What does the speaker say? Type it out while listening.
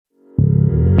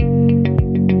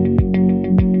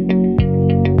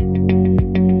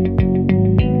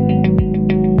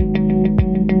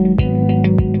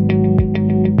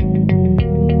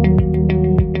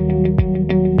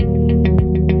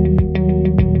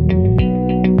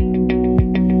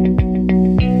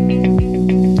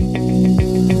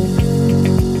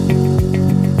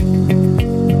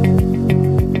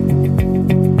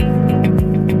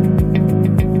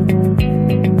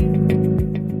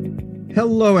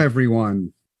Hello,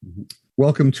 everyone.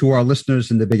 Welcome to our listeners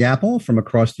in the Big Apple from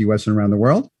across the U.S. and around the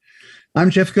world.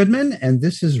 I'm Jeff Goodman, and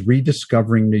this is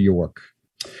Rediscovering New York.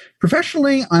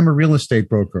 Professionally, I'm a real estate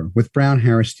broker with Brown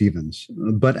Harris Stevens,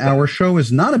 but our show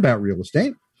is not about real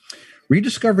estate.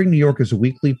 Rediscovering New York is a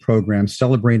weekly program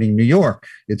celebrating New York,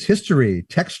 its history,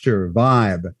 texture,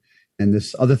 vibe, and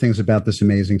other things about this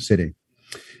amazing city.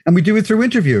 And we do it through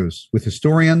interviews with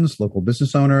historians, local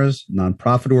business owners,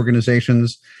 nonprofit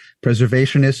organizations,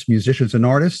 preservationists, musicians and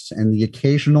artists, and the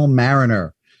occasional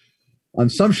mariner. On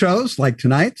some shows, like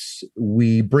tonight's,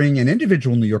 we bring an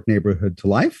individual New York neighborhood to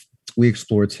life. We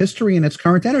explore its history and its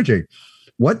current energy.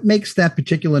 What makes that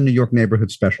particular New York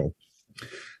neighborhood special?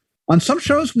 On some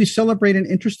shows, we celebrate an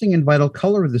interesting and vital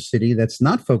color of the city that's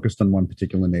not focused on one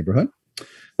particular neighborhood.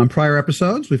 On prior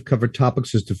episodes, we've covered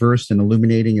topics as diverse and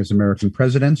illuminating as American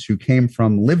presidents who came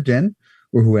from, lived in,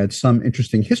 or who had some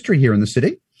interesting history here in the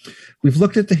city. We've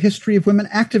looked at the history of women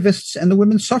activists and the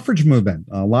women's suffrage movement.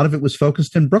 A lot of it was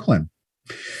focused in Brooklyn.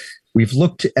 We've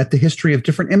looked at the history of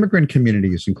different immigrant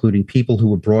communities, including people who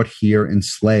were brought here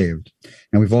enslaved.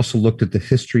 And we've also looked at the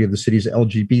history of the city's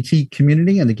LGBT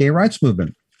community and the gay rights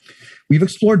movement. We've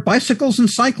explored bicycles and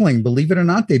cycling. Believe it or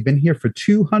not, they've been here for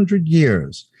 200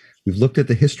 years. We've looked at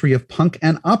the history of punk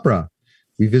and opera.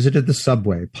 We visited the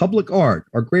subway, public art,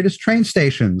 our greatest train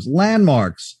stations,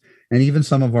 landmarks, and even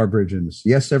some of our bridges.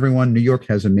 Yes, everyone, New York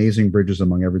has amazing bridges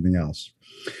among everything else.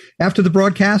 After the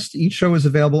broadcast, each show is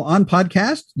available on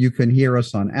podcast. You can hear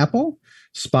us on Apple,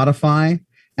 Spotify,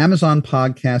 Amazon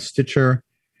Podcasts, Stitcher,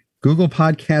 Google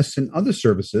Podcasts, and other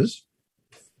services.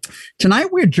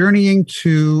 Tonight, we're journeying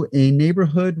to a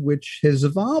neighborhood which has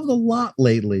evolved a lot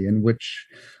lately, and which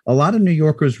a lot of New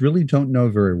Yorkers really don't know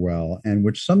very well, and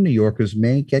which some New Yorkers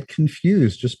may get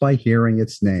confused just by hearing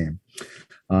its name.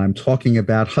 I'm talking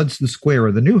about Hudson Square,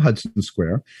 or the new Hudson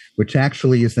Square, which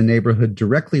actually is the neighborhood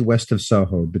directly west of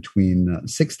Soho between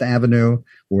 6th Avenue,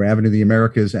 or Avenue of the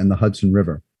Americas, and the Hudson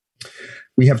River.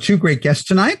 We have two great guests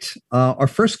tonight. Our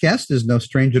first guest is no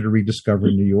stranger to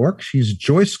Rediscovering New York. She's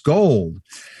Joyce Gold.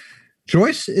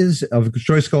 Joyce is of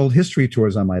Joyce Gold History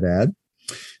Tours, I might add.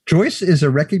 Joyce is a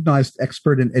recognized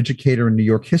expert and educator in New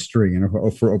York history, and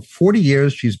for over 40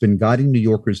 years, she's been guiding New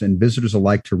Yorkers and visitors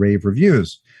alike to rave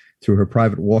reviews through her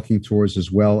private walking tours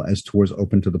as well as tours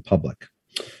open to the public.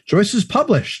 Joyce is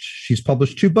published. She's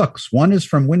published two books. One is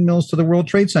From Windmills to the World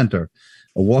Trade Center,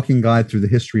 a walking guide through the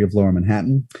history of Lower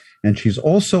Manhattan. And she's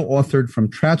also authored From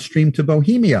Trout Stream to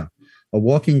Bohemia, a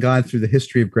walking guide through the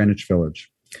history of Greenwich Village.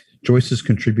 Joyce has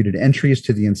contributed entries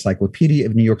to the Encyclopedia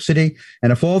of New York City.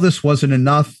 And if all this wasn't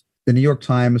enough, the New York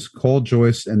Times called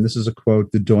Joyce, and this is a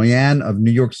quote, the doyen of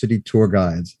New York City tour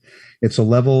guides. It's a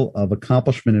level of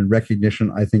accomplishment and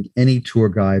recognition I think any tour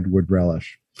guide would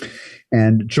relish.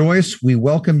 And Joyce, we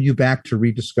welcome you back to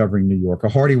Rediscovering New York. A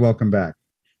hearty welcome back.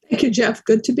 Thank you, Jeff.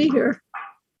 Good to be here.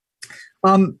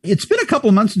 It's been a couple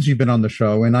of months since you've been on the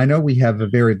show, and I know we have a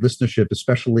varied listenership,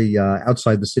 especially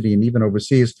outside the city and even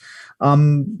overseas.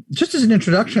 Just as an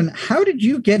introduction, how did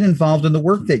you get involved in the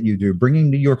work that you do, bringing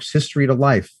New York's history to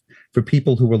life for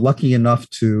people who were lucky enough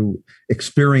to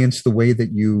experience the way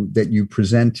that you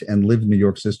present and live New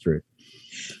York's history?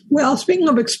 Well, speaking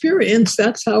of experience,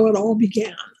 that's how it all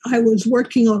began. I was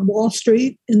working on Wall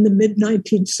Street in the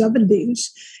mid-1970s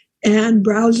and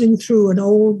browsing through an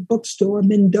old bookstore,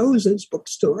 Mendoza's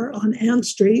bookstore on Ann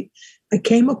Street. I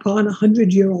came upon a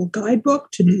 100-year-old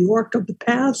guidebook to New York of the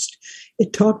past.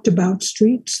 It talked about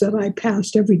streets that I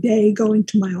passed every day going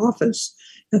to my office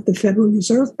at the Federal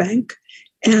Reserve Bank.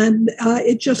 And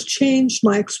it just changed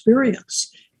my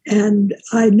experience. And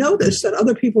I noticed that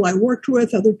other people I worked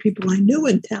with, other people I knew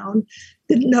in town,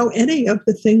 didn't know any of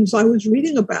the things I was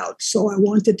reading about. So I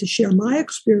wanted to share my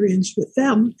experience with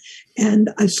them.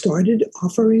 And I started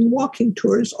offering walking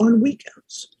tours on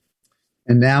weekends.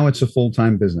 And now it's a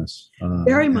full-time business.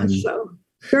 Very much so.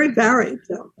 Very varied,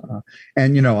 though.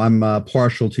 And, you know, I'm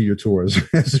partial to your tours,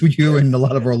 as you and a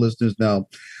lot of our listeners know.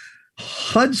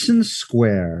 Hudson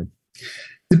Square.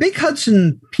 The big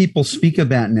Hudson people speak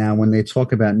about now when they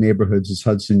talk about neighborhoods is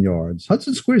Hudson Yards.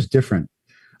 Hudson Square is different.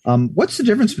 What's the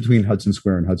difference between Hudson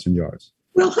Square and Hudson Yards?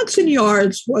 Well, Hudson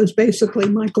Yards was basically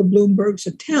Michael Bloomberg's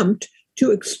attempt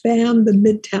to expand the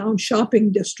Midtown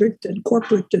shopping district and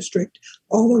corporate district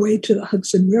all the way to the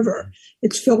Hudson River.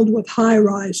 It's filled with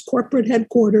high-rise corporate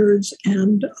headquarters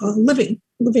and living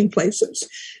places.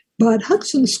 But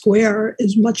Hudson Square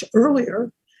is much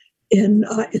earlier in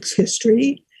its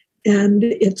history. And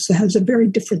it has a very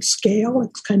different scale.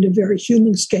 It's kind of very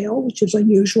human scale, which is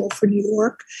unusual for New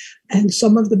York. And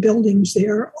some of the buildings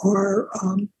there are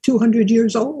 200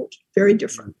 years old, very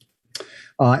different.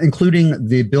 including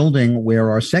the building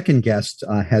where our second guest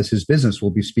has his business.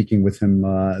 We'll be speaking with him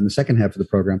in the second half of the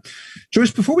program.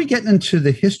 Joyce, before we get into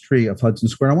the history of Hudson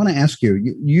Square, I want to ask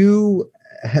you, you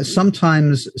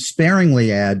sometimes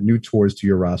sparingly add new tours to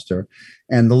your roster,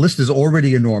 and the list is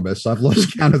already enormous. I've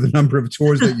lost count of the number of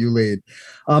tours that you lead.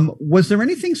 Was there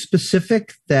anything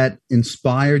specific that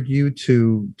inspired you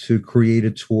to create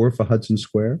a tour for Hudson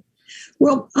Square?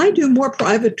 Well, I do more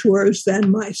private tours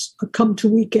than my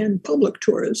come-to-weekend public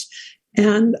tours.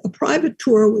 And a private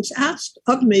tour was asked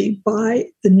of me by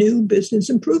the new Business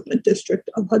Improvement District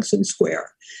of Hudson Square.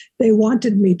 They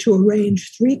wanted me to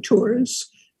arrange 3 tours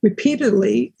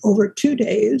repeatedly over 2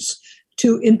 days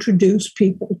to introduce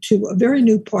people to a very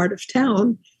new part of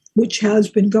town, which has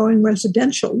been going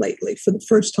residential lately for the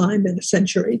first time in a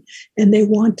century, and they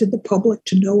wanted the public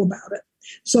to know about it.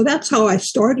 So that's how I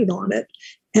started on it.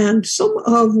 And some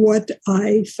of what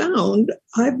I found,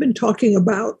 I've been talking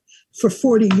about for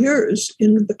 40 years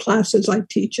in the classes I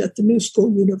teach at the New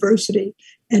School University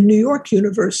and New York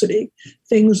University,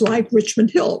 things like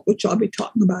Richmond Hill, which I'll be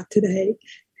talking about today.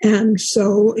 And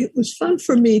so it was fun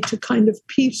for me to kind of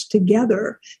piece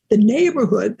together the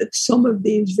neighborhood that some of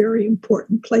these very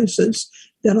important places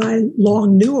that I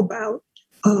long knew about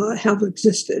have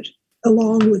existed,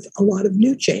 along with a lot of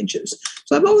new changes.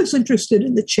 So I'm always interested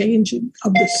in the change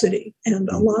of the city, and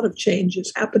a lot of change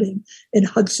is happening in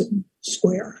Hudson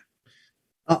Square.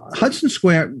 Hudson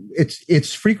Square,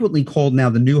 it's frequently called now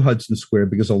the new Hudson Square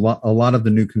because a lot of the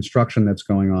new construction that's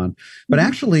going on. But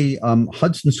actually,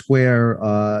 Hudson Square,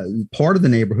 part of the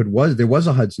neighborhood there was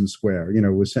a Hudson Square. It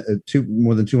was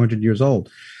more than 200 years old.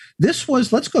 This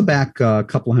was, let's go back a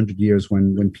couple hundred years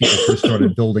when people first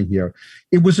started building here.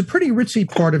 It was a pretty ritzy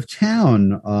part of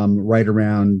town right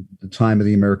around the time of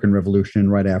the American Revolution,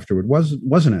 right afterward,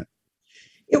 wasn't it?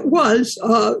 It was.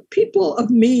 People of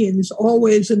means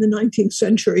always in the 19th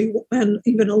century, and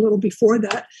even a little before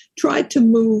that, tried to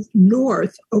move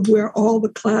north of where all the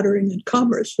clattering and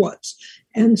commerce was.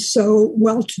 And so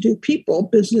well-to-do people,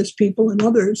 business people and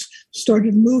others,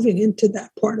 started moving into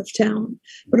that part of town.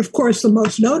 But of course, the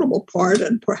most notable part,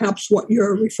 and perhaps what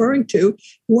you're referring to,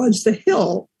 was the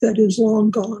hill that is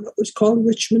long gone. It was called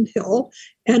Richmond Hill,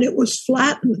 and it was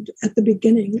flattened at the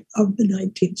beginning of the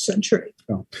 19th century.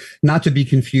 Oh, not to be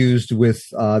confused with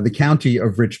the county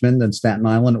of Richmond and Staten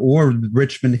Island, or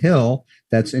Richmond Hill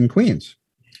that's in Queens.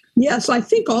 Yes, I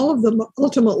think all of them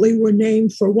ultimately were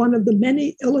named for one of the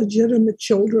many illegitimate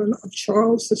children of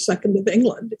Charles II of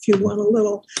England, if you want a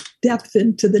little depth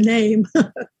into the name.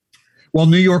 Well,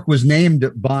 New York was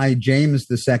named by James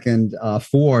II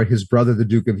for his brother, the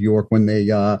Duke of York, when they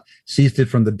seized it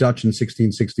from the Dutch in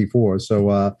 1664.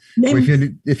 So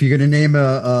if you're going to name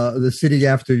the city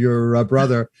after your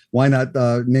brother, why not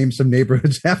name some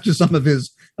neighborhoods after some of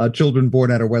his children born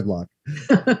out of wedlock?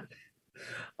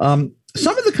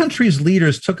 Some of the country's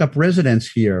leaders took up residence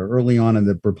here early on in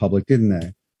the Republic, didn't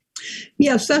they?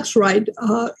 Yes, that's right.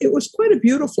 It was quite a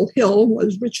beautiful hill,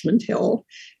 was Richmond Hill.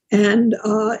 And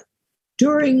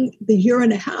during the year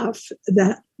and a half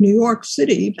that New York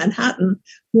City, Manhattan,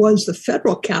 was the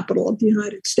federal capital of the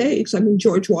United States, I mean,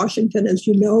 George Washington, as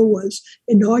you know, was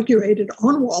inaugurated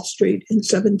on Wall Street in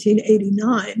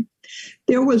 1789.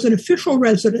 There was an official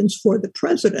residence for the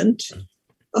president,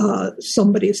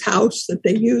 somebody's house that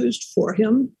they used for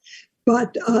him.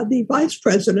 But the vice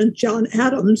president, John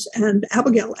Adams, and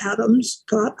Abigail Adams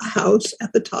got a house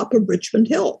at the top of Richmond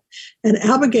Hill. And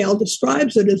Abigail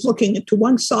describes it as looking to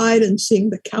one side and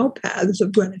seeing the cow paths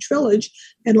of Greenwich Village,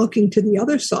 and looking to the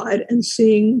other side and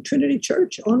seeing Trinity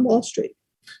Church on Wall Street.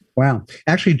 Wow.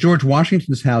 Actually, George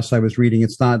Washington's house, I was reading,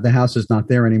 the house is not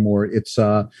there anymore. It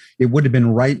would have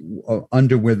been right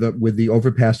under with the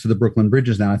overpass to the Brooklyn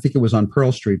Bridges now. I think it was on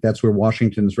Pearl Street. That's where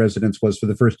Washington's residence was for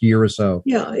the first year or so.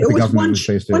 Yeah, it was one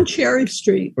Cherry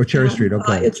Street. Or Cherry Street,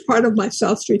 okay. It's part of my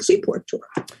South Street Seaport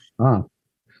tour.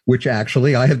 Which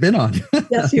actually I have been on.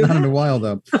 Yes, you have. Not in a while,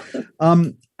 though.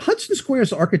 Hudson Square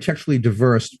is architecturally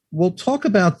diverse. We'll talk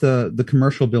about the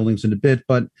commercial buildings in a bit,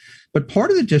 but part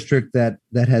of the district that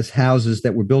has houses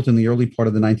that were built in the early part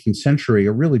of the 19th century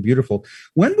are really beautiful.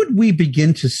 When would we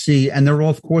begin to see, and they're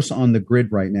all, of course, on the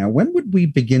grid right now, when would we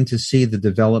begin to see the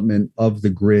development of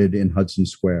the grid in Hudson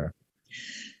Square?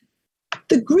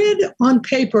 The grid on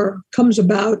paper comes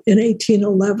about in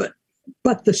 1811.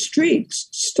 But the streets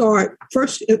start,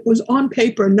 first it was on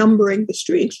paper numbering the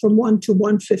streets from 1 to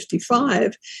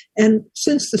 155. And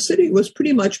since the city was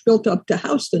pretty much built up to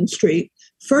Houston Street,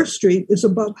 First Street is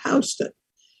above Houston.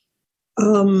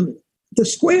 The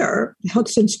square,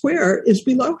 Hudson Square, is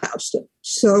below Houston.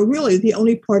 So really the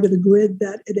only part of the grid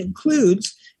that it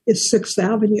includes is 6th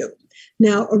Avenue.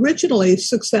 Now, originally,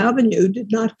 6th Avenue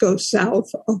did not go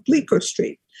south of Bleecker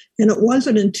Street. And it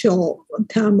wasn't until the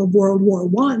time of World War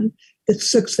I that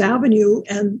 6th Avenue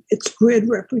and its grid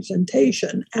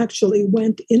representation actually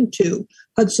went into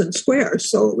Hudson Square.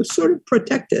 So it was sort of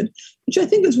protected, which I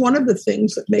think is one of the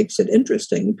things that makes it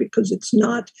interesting, because it's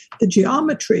not the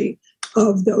geometry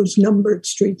of those numbered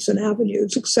streets and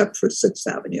avenues, except for 6th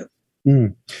Avenue.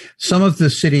 Some of the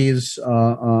city's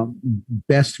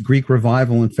best Greek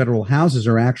Revival and federal houses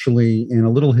are actually in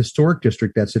a little historic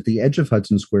district that's at the edge of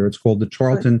Hudson Square. It's called the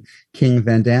Charlton King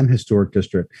Van Damme Historic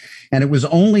District. And it was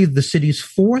only the city's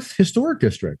 4th historic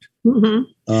district.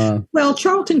 Mm-hmm. Well,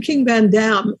 Charlton King Van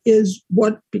Damme is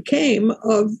what became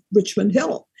of Richmond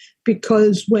Hill,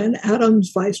 because when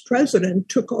Adams, vice president,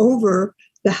 took over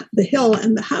the Hill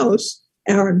and the House,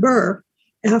 Aaron Burr,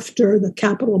 after the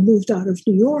capital moved out of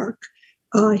New York,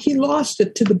 he lost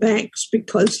it to the banks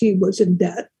because he was in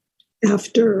debt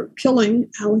after killing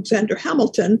Alexander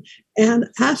Hamilton. And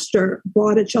Astor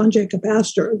bought it, John Jacob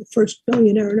Astor, the first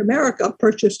billionaire in America,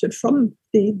 purchased it from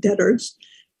the debtors.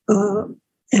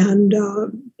 And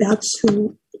that's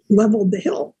who leveled the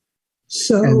Hill.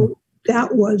 So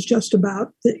that was just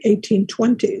about the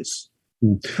 1820s.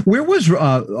 Where was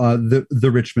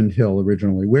the Richmond Hill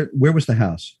originally? Where was the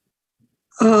house?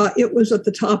 It was at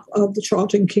the top of the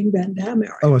Charlton King Van Damme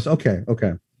area. Oh, okay.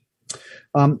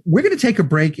 We're going to take a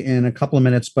break in a couple of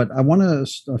minutes, but I want to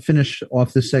finish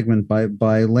off this segment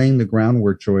by laying the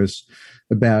groundwork, Joyce,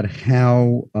 about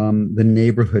how the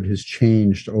neighborhood has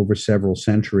changed over several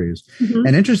centuries. Mm-hmm.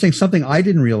 And interesting, something I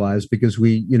didn't realize, because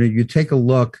you take a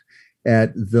look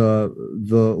at the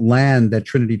land that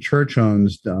Trinity Church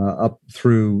owns up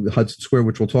through Hudson Square,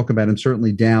 which we'll talk about, and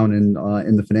certainly down in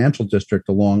the financial district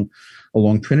along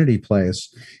Trinity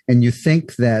Place. And you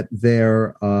think that they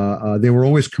were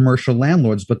always commercial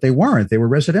landlords, but they weren't. They were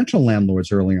residential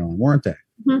landlords early on, weren't they?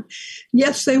 Mm-hmm.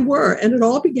 Yes, they were. And it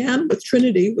all began with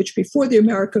Trinity, which before the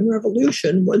American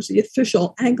Revolution was the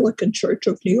official Anglican Church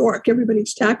of New York.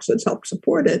 Everybody's taxes helped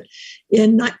support it.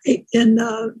 In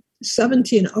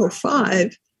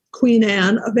 1705, Queen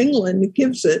Anne of England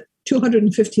gives it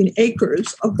 215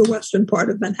 acres of the western part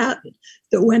of Manhattan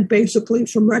that went basically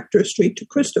from Rector Street to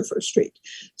Christopher Street.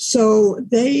 So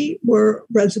they were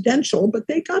residential, but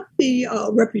they got the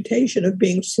reputation of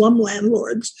being slum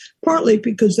landlords, partly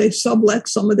because they sublet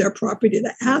some of their property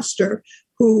to Astor,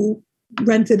 who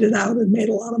rented it out and made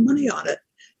a lot of money on it.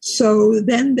 So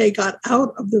then they got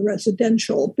out of the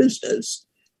residential business,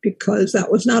 because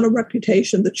that was not a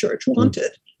reputation the church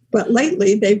wanted. But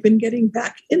lately, they've been getting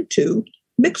back into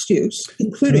mixed use,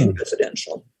 including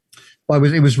residential. Well,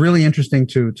 it was really interesting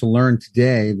to learn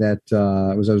today that,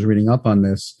 as I was reading up on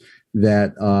this,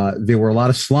 that there were a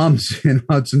lot of slums in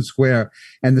Hudson Square,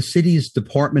 and the city's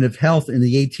Department of Health in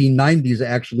the 1890s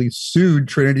actually sued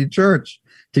Trinity Church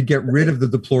to get rid of the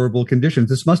deplorable conditions.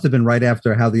 This must have been right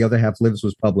after How the Other Half Lives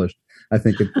was published. I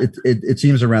think it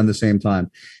seems around the same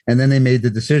time. And then they made the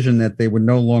decision that they would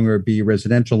no longer be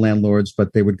residential landlords,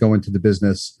 but they would go into the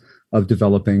business of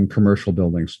developing commercial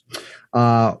buildings.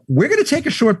 We're going to take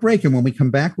a short break, and when we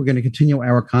come back, we're going to continue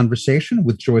our conversation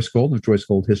with Joyce Gold of Joyce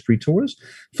Gold History Tours,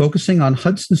 focusing on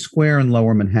Hudson Square and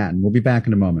Lower Manhattan. We'll be back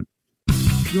in a moment.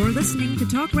 You're listening to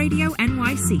Talk Radio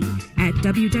NYC at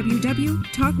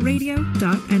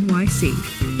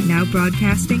www.talkradio.nyc. Now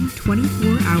broadcasting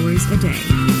 24 hours a day.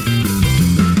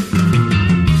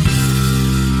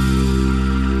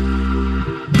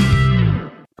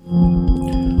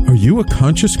 Are you a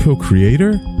conscious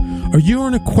co-creator? Are you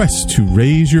on a quest to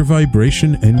raise your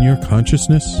vibration and your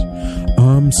consciousness?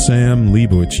 I'm Sam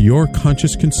Leibowitz, your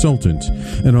conscious consultant,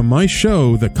 and on my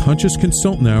show, The Conscious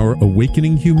Consultant Hour,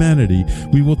 Awakening Humanity,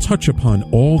 we will touch upon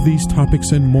all these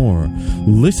topics and more.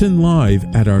 Listen live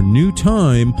at our new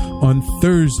time on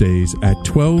Thursdays at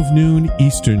 12 noon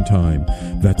Eastern Time.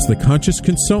 That's The Conscious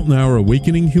Consultant Hour,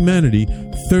 Awakening Humanity,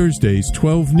 Thursdays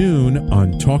 12 noon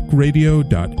on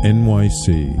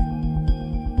talkradio.nyc.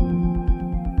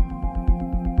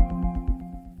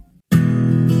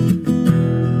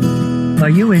 Are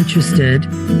you interested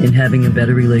in having a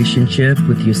better relationship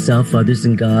with yourself, others,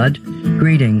 and God?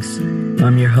 Greetings.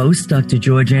 I'm your host, Dr.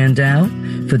 George Andow,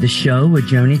 for the show A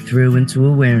Journey Through into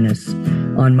Awareness.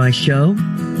 On my show,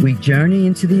 we journey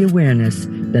into the awareness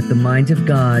that the mind of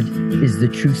God is the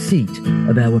true seat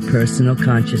of our personal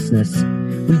consciousness.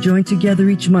 We join together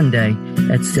each Monday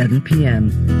at 7 p.m.,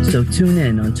 so tune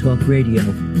in on Talk Radio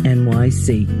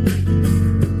NYC.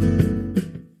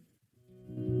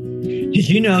 Did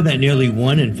you know that nearly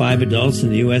 1 in 5 adults in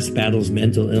the U.S. battles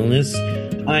mental illness?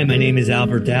 Hi, my name is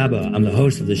Albert Daba. I'm the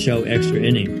host of the show Extra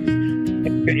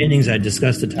Innings. Innings, I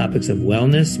discuss the topics of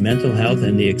wellness, mental health,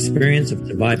 and the experience of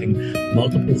surviving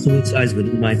multiple suicides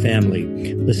within my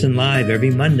family. Listen live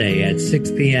every Monday at 6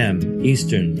 p.m.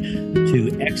 Eastern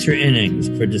to Extra Innings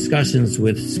for discussions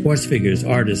with sports figures,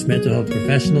 artists, mental health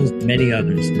professionals, and many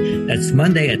others. That's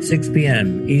Monday at 6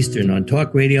 p.m. Eastern on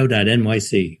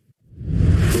talkradio.nyc.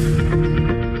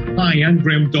 Hi, I'm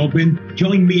Graham Dobbin.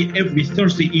 Join me every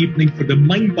Thursday evening for the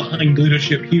Mind Behind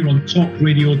Leadership here on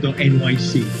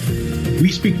talkradio.nyc.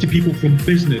 We speak to people from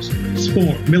business,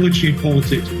 sport, military and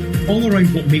politics, all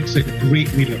around what makes a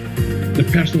great leader. The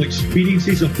personal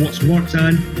experiences of what's worked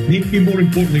and, maybe more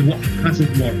importantly, what hasn't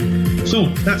worked. So,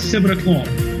 that's 7 o'clock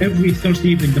every Thursday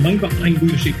evening, the Mind Behind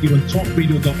Leadership here on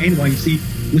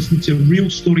talkradio.nyc. Listen to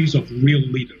real stories of real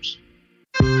leaders.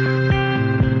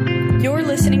 You're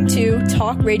listening to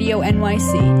Talk Radio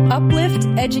NYC. Uplift,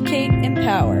 educate,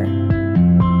 empower.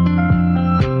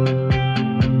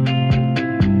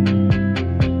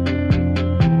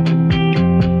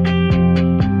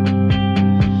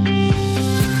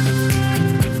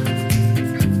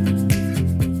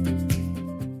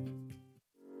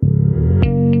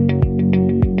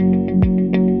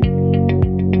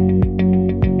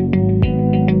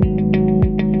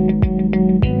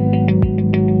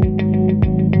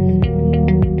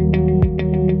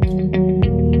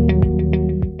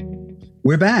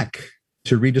 We're back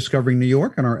to Rediscovering New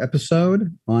York on our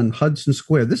episode on Hudson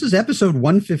Square. This is episode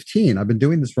 115. I've been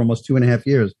doing this for almost 2.5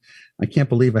 years. I can't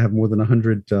believe I have more than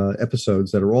 100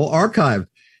 episodes that are all archived,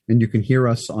 and you can hear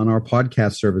us on our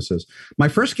podcast services. My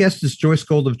first guest is Joyce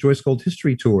Gold of Joyce Gold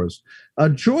History Tours.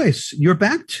 Joyce, you're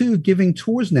back to giving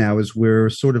tours now as we're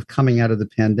sort of coming out of the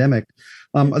pandemic.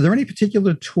 Are there any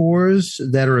particular tours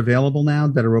that are available now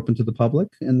that are open to the public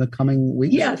in the coming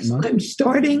weeks? Yes, I'm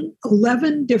starting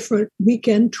 11 different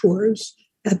weekend tours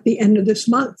at the end of this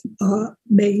month.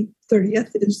 May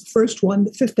 30th is the first one,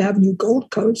 the Fifth Avenue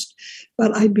Gold Coast.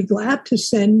 But I'd be glad to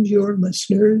send your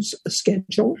listeners a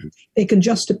schedule. They can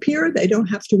just appear. They don't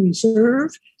have to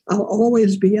reserve. I'll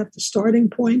always be at the starting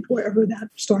point, wherever that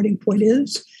starting point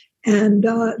is. And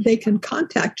they can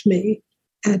contact me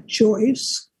at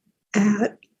Joyce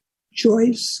at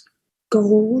Joyce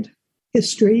Gold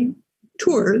History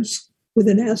Tours with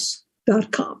an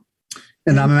S.com.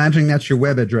 And I'm imagining that's your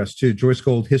web address too,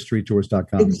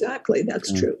 JoyceGoldHistoryTours.com. Exactly,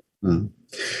 that's true.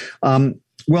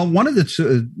 Well, one of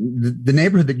the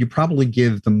neighborhood that you probably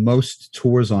give the most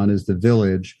tours on is the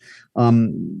Village.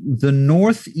 The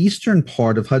northeastern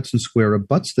part of Hudson Square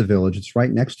abuts the Village. It's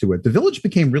right next to it. The Village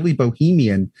became really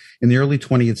bohemian in the early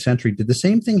 20th century. Did the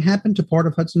same thing happen to part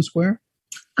of Hudson Square?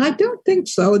 I don't think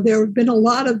so. There have been a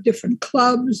lot of different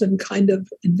clubs and kind of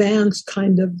advanced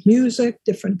kind of music,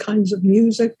 different kinds of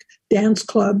music, dance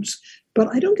clubs.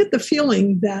 But I don't get the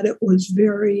feeling that it was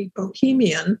very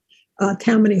bohemian.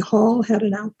 Tammany Hall had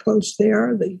an outpost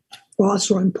there. The boss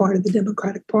ran part of the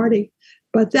Democratic Party.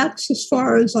 But that's as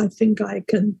far as I think I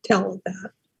can tell of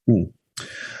that.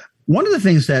 One of the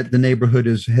things that the neighborhood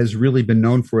has really been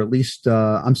known for, at least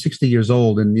I'm 60 years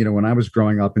old, and when I was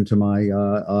growing up into my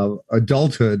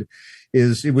adulthood,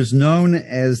 is it was known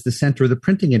as the center of the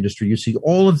printing industry. You see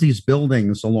all of these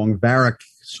buildings along Varick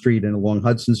Street and along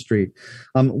Hudson Street.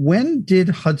 When did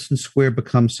Hudson Square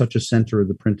become such a center of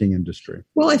the printing industry?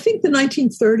 Well, I think the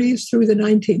 1930s through the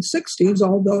 1960s,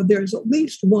 although there's at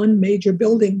least one major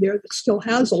building there that still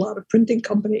has a lot of printing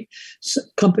companies, so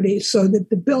that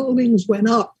the buildings went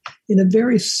up in a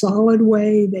very solid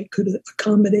way. They could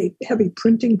accommodate heavy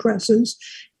printing presses.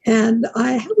 And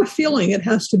I have a feeling it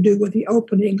has to do with the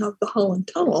opening of the Holland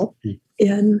Tunnel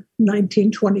in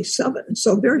 1927.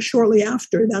 So very shortly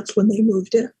after, that's when they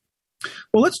moved in.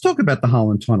 Well, let's talk about the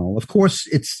Holland Tunnel. Of course,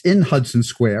 it's in Hudson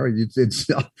Square. It's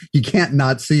you can't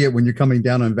not see it when you're coming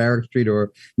down on Varick Street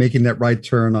or making that right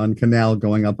turn on Canal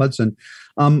going up Hudson.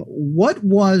 What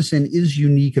was and is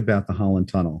unique about the Holland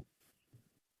Tunnel?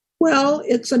 Well,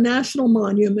 it's a national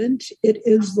monument. It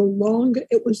was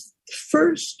the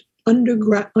first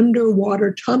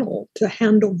underwater tunnel to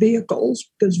handle vehicles,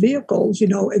 because vehicles,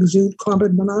 exude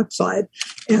carbon monoxide,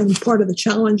 and part of the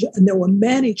challenge, and there were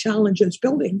many challenges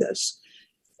building this.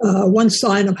 One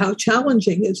sign of how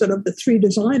challenging is that of the three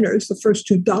designers, the first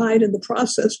two died in the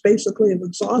process, basically of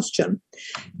exhaustion.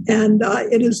 And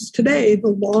it is today the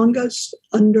longest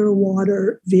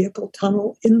underwater vehicle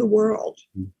tunnel in the world.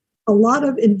 A lot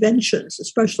of inventions,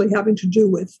 especially having to do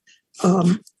with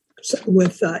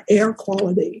air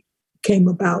quality, came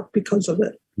about because of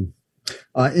it.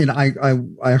 And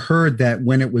I heard that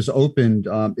when it was opened,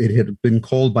 it had been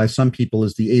called by some people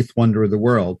as the eighth wonder of the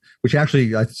world, which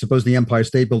actually I suppose the Empire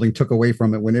State Building took away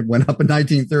from it when it went up in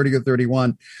 1930 or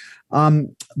 31.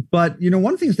 But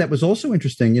one of the things that was also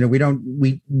interesting,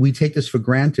 we take this for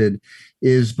granted,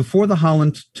 is before the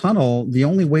Holland Tunnel, the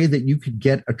only way that you could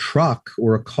get a truck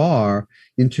or a car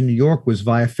into New York was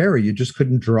via ferry. You just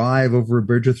couldn't drive over a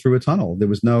bridge or through a tunnel. There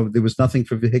was nothing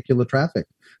for vehicular traffic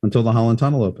until the Holland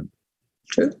Tunnel opened.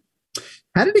 True.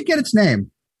 How did it get its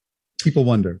name? People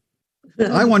wonder.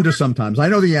 I wonder sometimes. I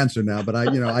know the answer now, but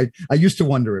I used to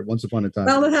wonder it once upon a time.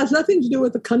 Well, it has nothing to do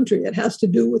with the country. It has to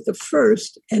do with the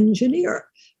first engineer,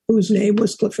 whose name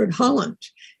was Clifford Holland.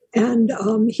 And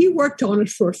he worked on it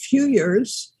for a few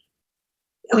years.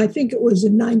 I think it was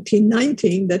in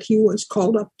 1919 that he was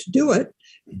called up to do it.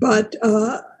 But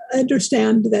I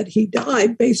understand that he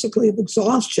died basically of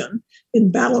exhaustion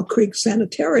in Battle Creek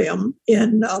Sanitarium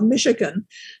in Michigan,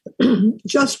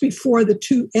 just before the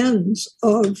two ends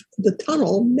of the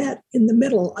tunnel met in the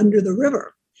middle under the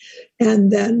river.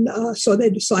 And then, so they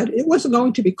decided it wasn't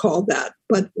going to be called that,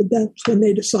 but that's when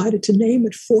they decided to name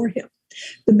it for him.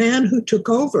 The man who took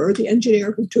over, the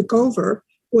engineer who took over,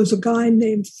 was a guy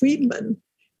named Friedman.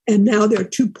 And now there are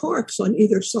two parks on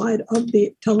either side of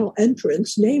the tunnel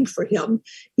entrance named for him.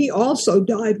 He also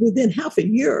died within half a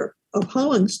year of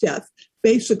Holland's death,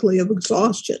 basically of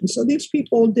exhaustion. So these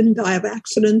people didn't die of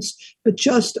accidents, but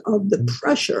just of the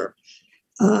pressure.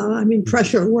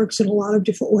 Pressure works in a lot of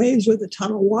different ways with the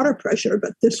tunnel water pressure,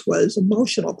 but this was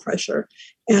emotional pressure.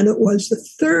 And it was the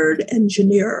third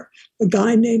engineer, a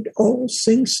guy named Ole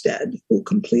Singstead, who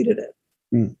completed it.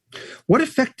 Mm. What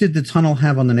effect did the tunnel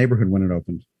have on the neighborhood when it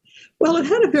opened? Well, it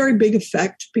had a very big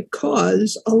effect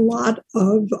because a lot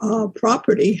of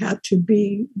property had to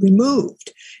be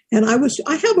removed. And I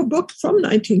have a book from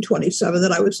 1927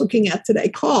 that I was looking at today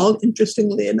called,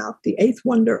 interestingly enough, The Eighth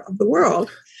Wonder of the World.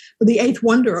 The Eighth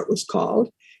Wonder, it was called,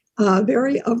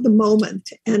 very of the moment.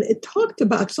 And it talked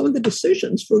about some of the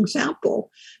decisions, for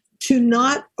example, to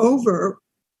not over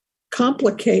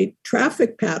complicate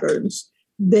traffic patterns.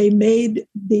 They made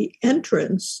the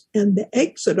entrance and the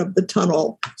exit of the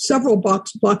tunnel several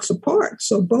blocks apart.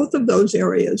 So both of those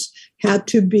areas had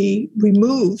to be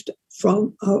removed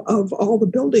from of all the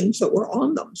buildings that were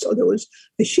on them. So there was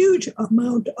a huge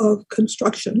amount of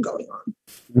construction going on.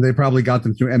 They probably got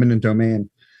them through eminent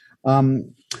domain.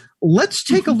 Let's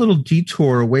take a little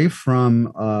detour away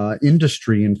from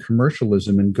industry and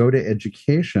commercialism and go to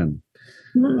education.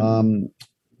 Mm-hmm.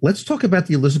 Let's talk about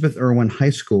the Elizabeth Irwin High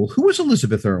School. Who was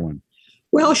Elizabeth Irwin?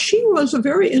 Well, she was a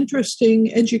very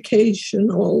interesting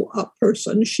educational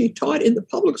person. She taught in the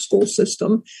public school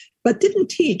system, but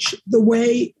didn't teach the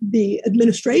way the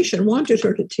administration wanted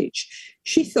her to teach.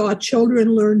 She thought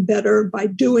children learn better by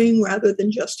doing rather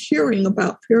than just hearing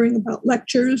about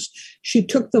lectures. She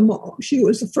took them all. She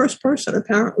was the first person,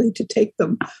 apparently, to take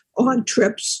them on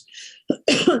trips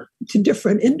to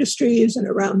different industries and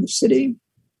around the city.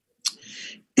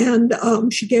 And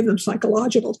she gave them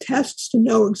psychological tests to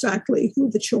know exactly who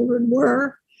the children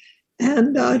were.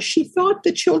 And she thought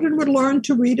the children would learn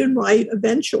to read and write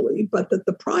eventually, but that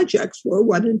the projects were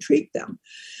what intrigued them.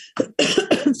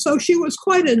 So she was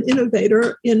quite an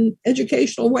innovator in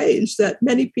educational ways that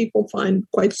many people find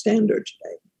quite standard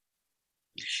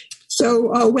today.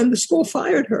 So when the school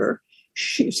fired her,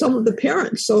 some of the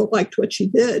parents so liked what she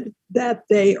did that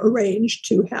they arranged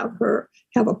to have her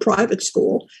have a private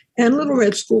school. And Little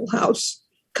Red Schoolhouse,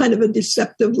 kind of a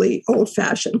deceptively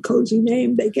old-fashioned, cozy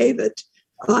name they gave it,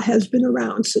 has been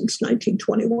around since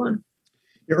 1921.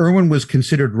 Irwin was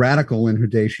considered radical in her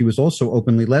day. She was also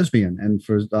openly lesbian, and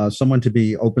for someone to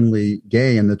be openly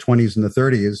gay in the 20s and the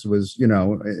 30s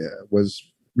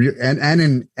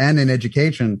and in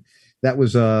education, that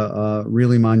was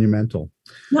really monumental.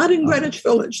 Not in Greenwich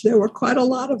Village. There were quite a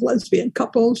lot of lesbian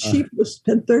couples. She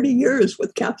spent 30 years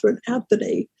with Catherine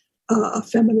Anthony, a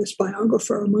feminist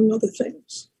biographer, among other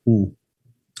things.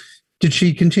 Did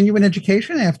she continue in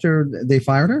education after they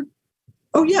fired her?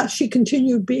 Oh, yeah. She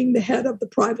continued being the head of the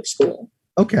private school.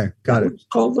 Okay, got it. It was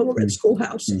called Little Red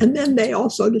Schoolhouse. And then they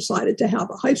also decided to have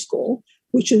a high school,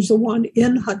 which is the one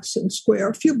in Hudson Square,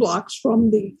 a few blocks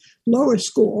from the lower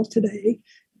school today.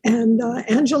 And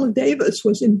Angela Davis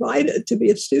was invited to be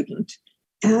a student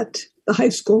at the high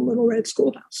school Little Red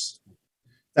Schoolhouse.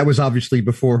 That was obviously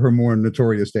before her more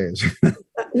notorious days.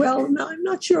 Well, no, I'm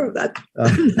not sure of that.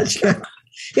 I'm not sure.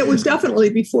 It was definitely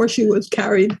before she was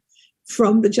carried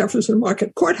from the Jefferson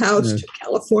Market Courthouse to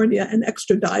California and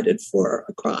extradited for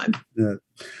a crime. Yeah.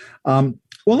 Well,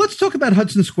 let's talk about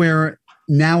Hudson Square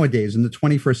nowadays in the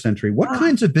 21st century. What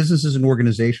kinds of businesses and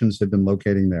organizations have been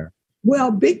locating there?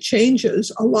 Well, big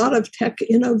changes. A lot of tech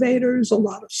innovators, a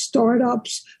lot of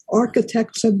startups,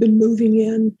 architects have been moving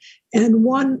in, and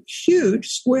one huge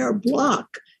square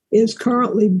block is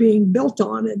currently being built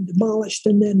on and demolished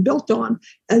and then built on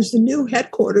as the new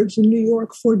headquarters in New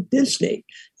York for Disney.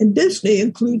 And Disney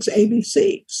includes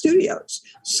ABC Studios.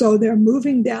 So they're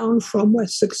moving down from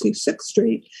West 66th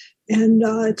Street, and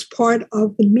it's part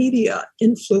of the media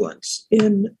influence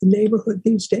in the neighborhood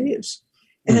these days.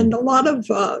 And a lot of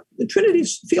the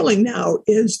Trinity's feeling now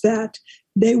is that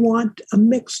they want a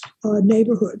mixed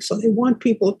neighborhood. So they want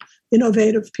people,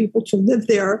 innovative people, to live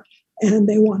there, and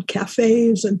they want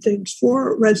cafes and things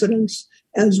for residents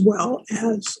as well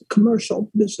as commercial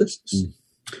businesses.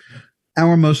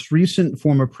 Our most recent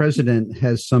former president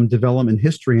has some development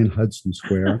history in Hudson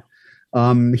Square.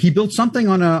 He built something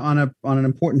on an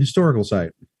important historical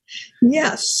site.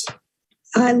 Yes,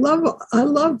 I love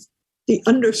the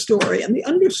understory, and the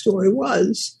understory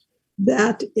was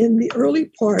that in the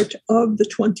early part of the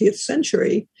 20th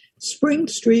century, Spring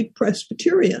Street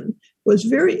Presbyterian was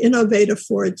very innovative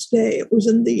for its day. It was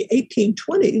in the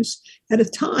 1820s, at a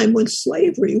time when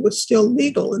slavery was still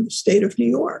legal in the state of New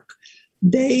York.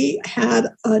 They had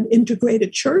an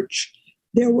integrated church.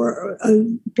 There were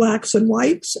blacks and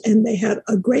whites, and they had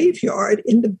a graveyard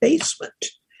in the basement.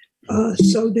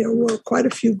 So there were quite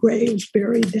a few graves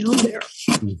buried down there,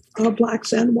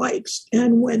 blacks and whites.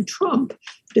 And when Trump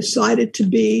decided to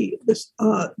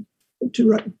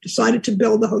decided to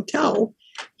build the hotel,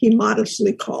 he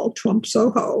modestly called Trump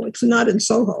Soho. It's not in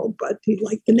Soho, but he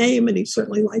liked the name, and he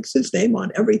certainly likes his name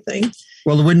on everything.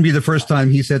 Well, it wouldn't be the first time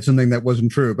he said something that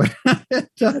wasn't true, but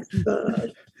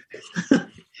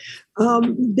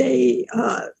they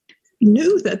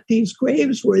knew that these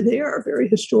graves were there, very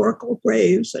historical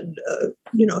graves and,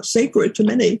 sacred to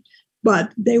many,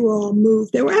 but they were all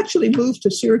moved. They were actually moved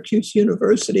to Syracuse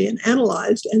University and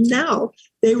analyzed, and now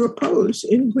they repose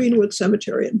in Greenwood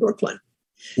Cemetery in Brooklyn.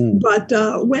 But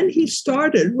when he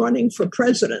started running for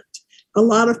president, a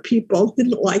lot of people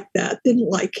didn't like that,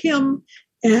 didn't like him,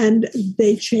 and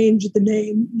they changed the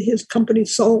name. His company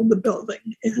sold the building,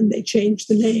 and they changed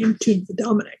the name to the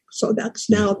Dominic. So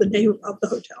that's now the name of the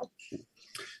hotel.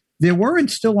 There were and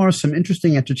still are some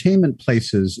interesting entertainment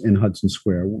places in Hudson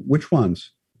Square. Which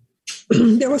ones?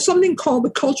 There was something called the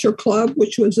Culture Club,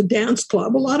 which was a dance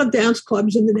club. A lot of dance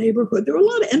clubs in the neighborhood. There were a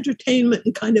lot of entertainment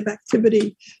and kind of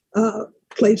activity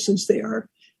places there.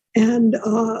 And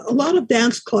a lot of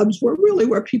dance clubs were really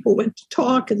where people went to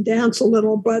talk and dance a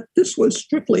little, but this was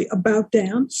strictly about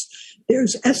dance.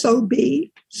 There's SOB,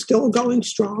 still going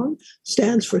strong,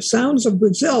 stands for Sounds of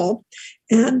Brazil.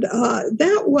 And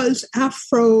that was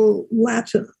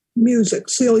Afro-Latin music.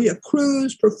 Celia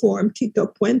Cruz performed, Tito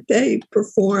Puente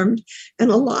performed,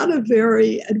 and a lot of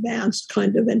very advanced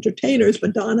kind of entertainers,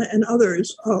 Madonna and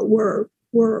others, were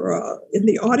in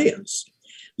the audience.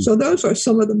 So those are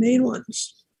some of the main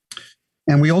ones.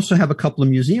 And we also have a couple of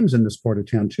museums in this part of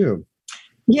town, too.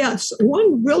 Yes,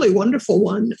 one really wonderful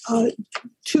one,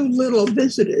 too little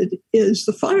visited, is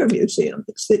the Fire Museum.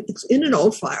 It's in an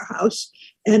old firehouse,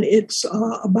 and it's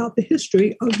about the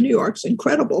history of New York's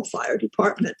incredible fire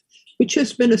department, which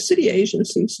has been a city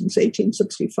agency since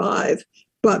 1865,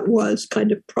 but was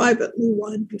kind of privately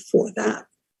run before that.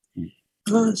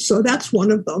 So that's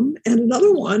one of them. And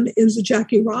another one is the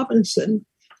Jackie Robinson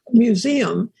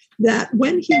Museum, that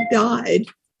when he died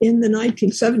in the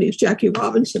 1970s, Jackie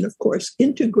Robinson, of course,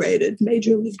 integrated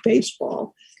Major League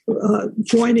Baseball,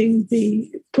 joining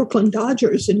the Brooklyn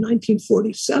Dodgers in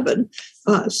 1947.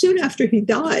 Soon after he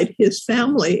died, his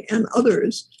family and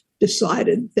others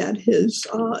decided that his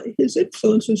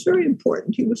influence was very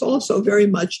important. He was also very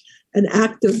much an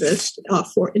activist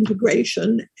for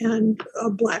integration and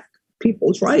Black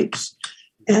people's rights.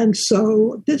 And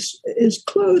so this is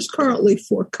closed currently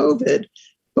for COVID,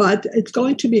 but it's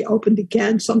going to be opened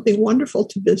again, something wonderful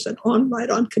to visit right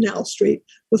on Canal Street,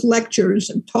 with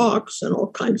lectures and talks and all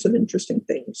kinds of interesting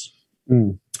things.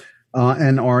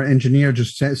 And our engineer,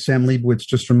 Sam Leibowitz,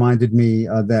 just reminded me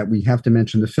that we have to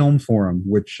mention the Film Forum,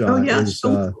 which is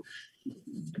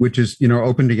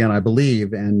opened again, I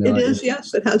believe. And it is,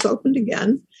 yes, it has opened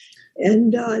again.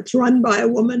 And it's run by a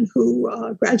woman who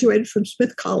graduated from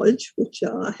Smith College, which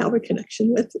I have a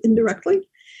connection with indirectly.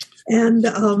 And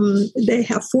they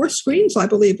have 4 screens, I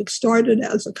believe. It started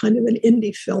as a kind of an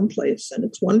indie film place, and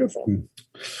it's wonderful.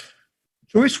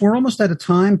 Joyce, we're almost out of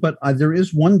time, but there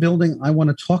is one building I want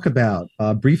to talk about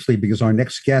briefly, because our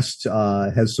next guest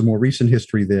has some more recent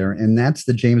history there, and that's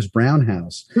the James Brown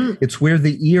House. It's where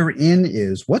the Ear Inn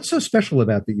is. What's so special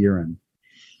about the Ear Inn?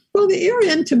 Well, the Ear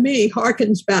Inn to me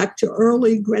harkens back to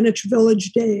early Greenwich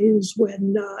Village days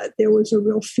when there was a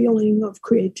real feeling of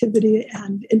creativity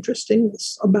and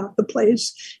interestingness about the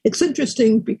place. It's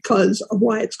interesting because of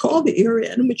why it's called the Ear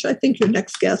Inn, which I think your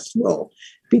next guest will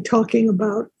be talking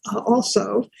about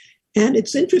also. And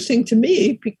it's interesting to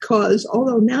me because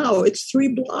although now it's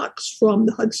 3 blocks from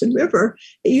the Hudson River,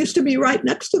 it used to be right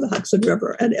next to the Hudson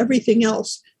River, and everything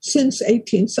else since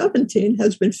 1817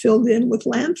 has been filled in with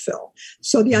landfill.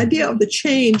 So the idea of the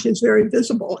change is very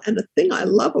visible. And the thing I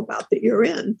love about the Ear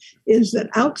Inn is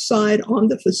that outside on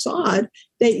the facade,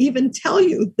 they even tell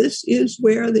you this is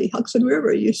where the Hudson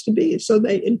River used to be. So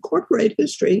they incorporate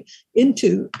history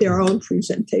into their own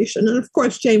presentation. And of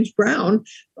course, James Brown,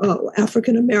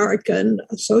 African-American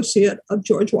associate of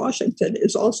George Washington,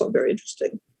 is also very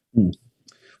interesting.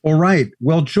 All right.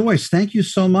 Well, Joyce, thank you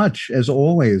so much, as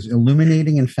always.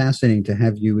 Illuminating and fascinating to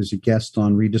have you as a guest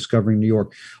on Rediscovering New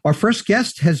York. Our first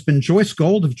guest has been Joyce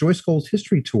Gold of Joyce Gold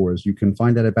History Tours. You can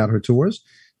find out about her tours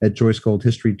at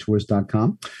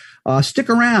joycegoldhistorytours.com.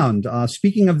 Stick around.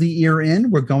 Speaking of the Ear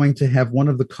Inn, we're going to have one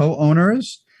of the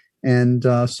co-owners and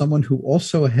someone who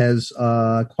also has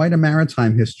quite a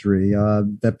maritime history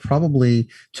that probably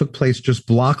took place just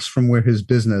blocks from where his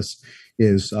business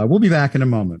is. We'll be back in a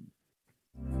moment.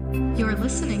 You're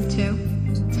listening to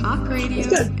Talk Radio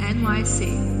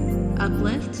NYC.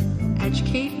 Uplift,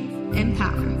 educate,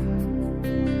 empower.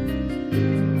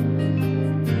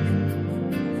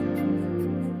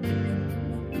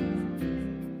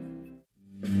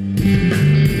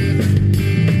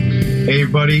 Hey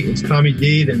everybody, it's Tommy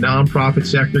D, the Nonprofit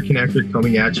Sector Connector,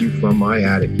 coming at you from my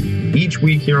attic. Each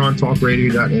week here on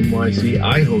TalkRadio.NYC,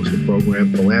 I host the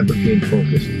program Philanthropy in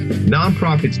Focus.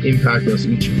 Nonprofits impact us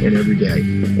each and every day,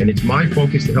 and it's my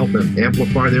focus to help them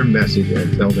amplify their message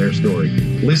and tell their story.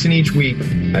 Listen each week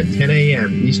at 10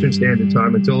 a.m. Eastern Standard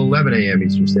Time until 11 a.m.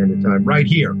 Eastern Standard Time, right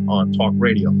here on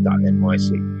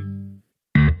TalkRadio.NYC.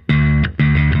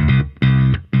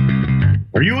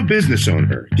 Are you a business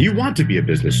owner? Do you want to be a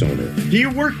business owner? Do you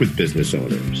work with business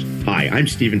owners? Hi, I'm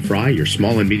Stephen Fry, your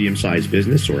small and medium-sized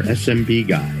business, or SMB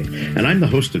guy, and I'm the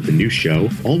host of the new show,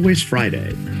 Always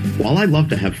Friday. While I love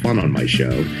to have fun on my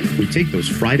show, we take those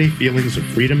Friday feelings of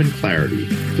freedom and clarity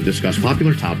to discuss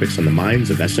popular topics on the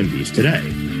minds of SMBs today.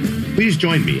 Please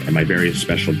join me and my various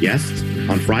special guests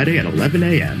on Friday at 11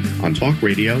 a.m. on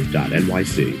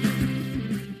talkradio.nyc.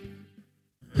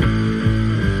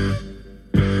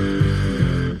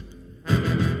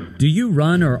 Do you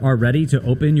run or are ready to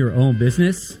open your own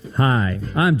business? Hi,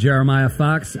 I'm Jeremiah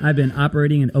Fox. I've been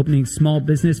operating and opening small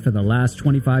business for the last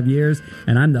 25 years,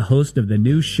 and I'm the host of the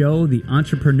new show, The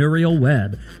Entrepreneurial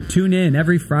Web. Tune in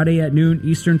every Friday at noon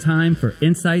Eastern Time for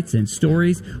insights and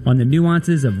stories on the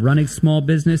nuances of running small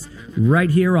business right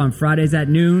here on Fridays at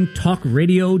noon,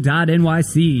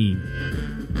 talkradio.nyc.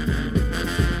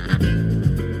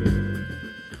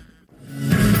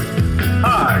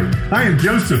 Hi, I am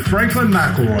Joseph Franklin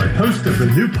McElroy, host of the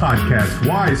new podcast,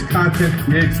 Wise Content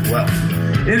Creates Wealth.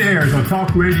 It airs on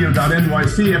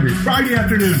talkradio.nyc every Friday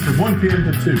afternoon from 1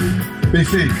 p.m. to 2. They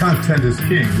say content is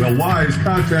king. Well, wise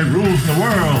content rules the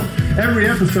world. Every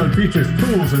episode features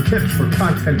tools and tips for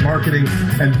content marketing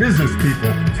and business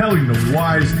people telling the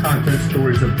wise content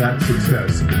stories of that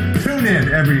success. Tune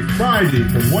in every Friday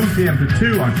from 1 p.m. to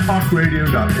 2 on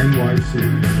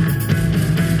talkradio.nyc.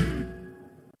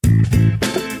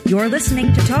 You're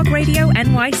listening to Talk Radio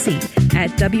NYC at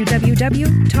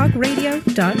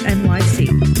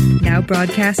www.talkradio.nyc. Now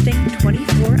broadcasting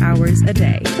 24 hours a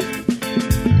day.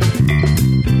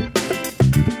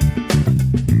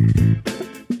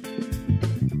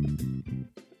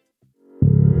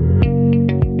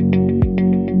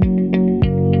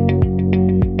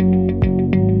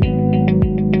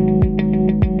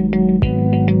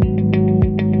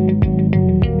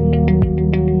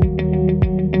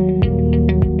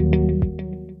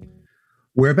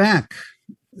 We're back.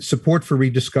 Support for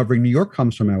Rediscovering New York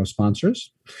comes from our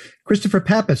sponsors. Christopher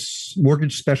Pappas,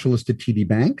 mortgage specialist at TD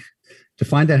Bank. To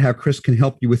find out how Chris can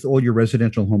help you with all your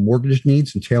residential home mortgage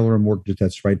needs and tailor a mortgage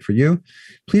that's right for you,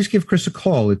 please give Chris a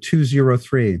call at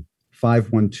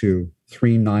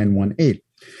 203-512-3918.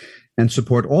 And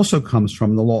support also comes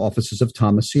from the law offices of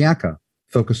Thomas Siaka,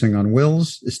 focusing on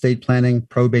wills, estate planning,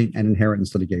 probate, and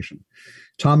inheritance litigation.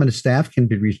 Tom and his staff can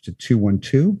be reached at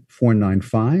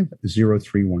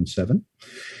 212-495-0317.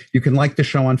 You can like the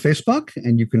show on Facebook,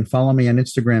 and you can follow me on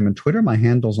Instagram and Twitter. My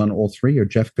handles on all three are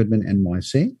Jeff Goodman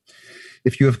NYC.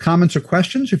 If you have comments or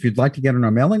questions, if you'd like to get on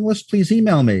our mailing list, please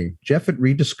email me,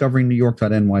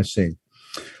 jeff@rediscoveringnewyork.nyc.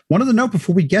 One other note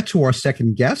before we get to our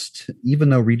second guest, even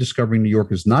though Rediscovering New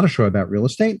York is not a show about real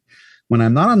estate, When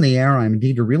I'm not on the air, I'm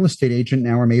indeed a real estate agent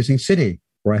in our amazing city,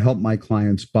 where I help my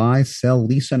clients buy, sell,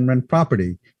 lease, and rent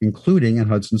property, including at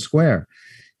Hudson Square.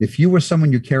 If you or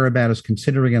someone you care about is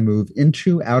considering a move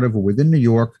into, out of, or within New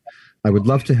York, I would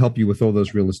love to help you with all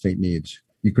those real estate needs.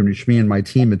 You can reach me and my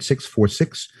team at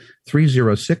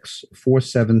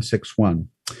 646-306-4761.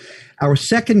 Our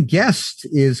second guest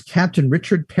is Captain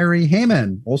Richard Perry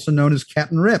Heyman, also known as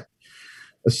Captain Rip.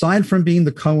 Aside from being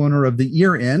the co-owner of the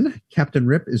Ear Inn, Captain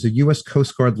Rip is a U.S.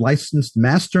 Coast Guard licensed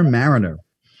master mariner.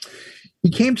 He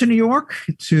came to New York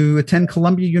to attend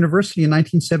Columbia University in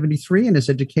 1973, and his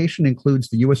education includes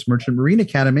the U.S. Merchant Marine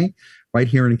Academy right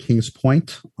here in Kings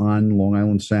Point on Long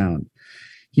Island Sound.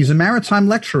 He's a maritime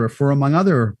lecturer for, among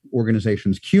other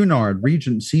organizations, Cunard,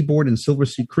 Regent, Seaboard, and Silver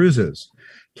Sea Cruises.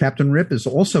 Captain Rip is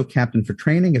also captain for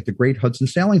training at the Great Hudson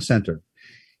Sailing Center.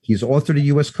 He's authored a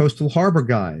U.S. Coastal Harbor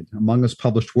Guide. Among his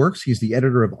published works, he's the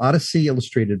editor of Odyssey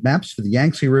Illustrated Maps for the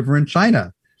Yangtze River in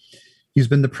China. He's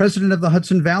been the president of the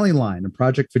Hudson Valley Line, a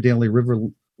project for daily river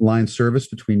line service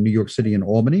between New York City and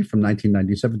Albany from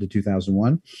 1997 to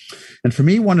 2001. And for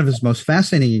me, one of his most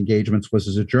fascinating engagements was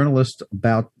as a journalist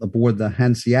aboard the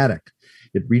Hanseatic.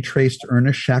 It retraced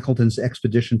Ernest Shackleton's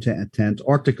expedition to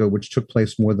Antarctica, which took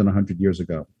place more than 100 years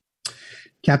ago.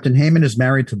 Captain Heyman is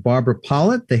married to Barbara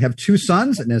Pollitt. They have 2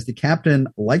 sons, and as the captain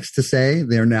likes to say,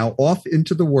 they're now off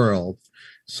into the world.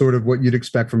 Sort of what you'd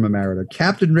expect from a mariner.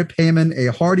 Captain Rip Heyman,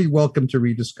 a hearty welcome to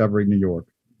Rediscovering New York.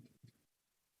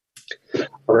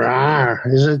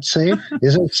 Is it safe?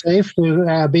 Is it safe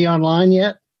to be online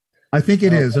yet? I think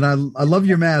it is, and I love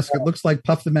your mask. It looks like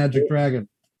Puff the Magic Dragon.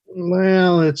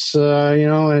 Well, it's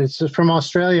it's from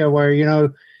Australia, where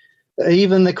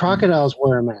even the crocodiles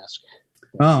wear a mask.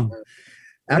 Oh,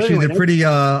 actually, they're pretty.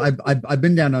 I've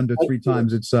been down under 3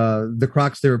 times. It's the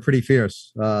crocs. They were pretty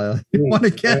fierce. Don't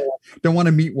want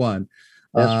to meet one.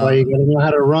 That's why you got to know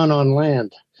how to run on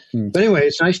land. But anyway,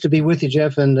 it's nice to be with you,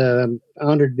 Jeff, and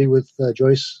honored to be with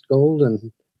Joyce Gold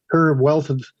and her wealth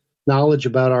of knowledge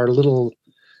about our little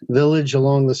village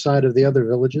along the side of the other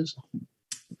villages.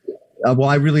 Well,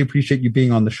 I really appreciate you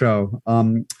being on the show.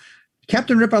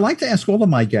 Captain Rip, I'd like to ask all of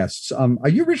my guests, are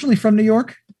you originally from New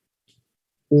York?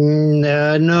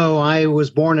 No, I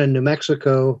was born in New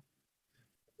Mexico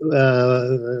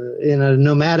in a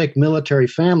nomadic military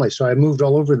family, so I moved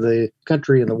all over the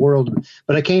country and the world.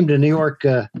 But I came to New York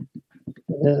as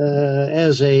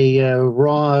a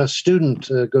raw student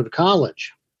to go to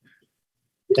college.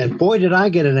 And boy, did I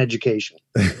get an education.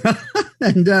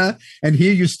 And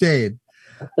here you stayed.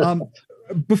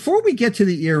 Before we get to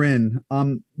the Ear Inn,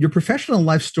 your professional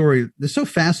life story is so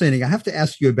fascinating. I have to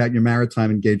ask you about your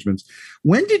maritime engagements.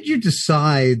 When did you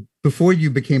decide, before you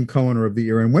became co-owner of the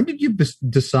Ear Inn, when did you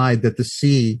decide that the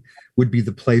sea would be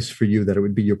the place for you, that it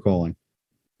would be your calling?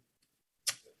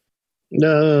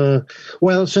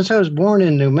 Well, since I was born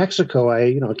in New Mexico,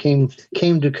 I came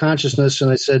to consciousness,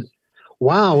 and I said,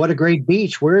 wow, what a great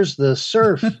beach. Where's the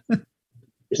surf?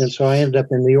 And so I ended up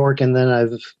in New York, and then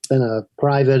I've been a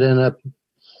private and a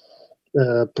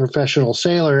professional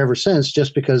sailor ever since,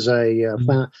 just because I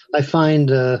find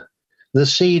the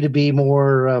sea to be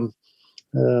more,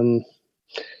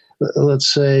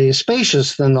 let's say,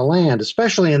 spacious than the land,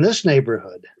 especially in this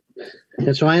neighborhood.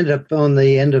 And so I ended up on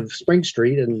the end of Spring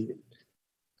Street and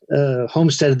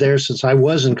homesteaded there since I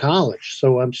was in college.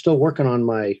 So I'm still working on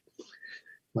my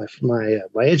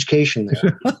education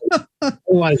there.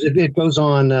 Otherwise, it goes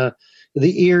on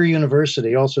the Ear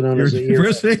University, also known as the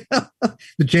University,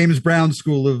 the James Brown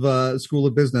School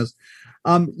of Business.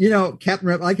 Captain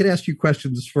Rip, I could ask you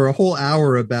questions for a whole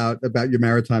hour about your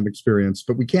maritime experience,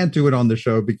 but we can't do it on the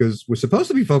show because we're supposed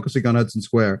to be focusing on Hudson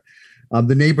Square,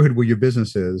 the neighborhood where your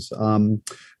business is.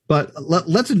 But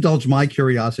let's indulge my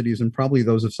curiosities and probably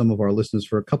those of some of our listeners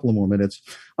for a couple of more minutes.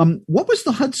 What was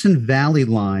the Hudson Valley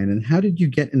Line, and how did you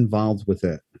get involved with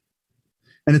it?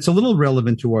 And it's a little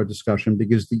relevant to our discussion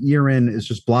because the Ear Inn is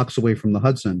just blocks away from the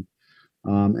Hudson.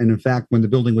 And in fact, when the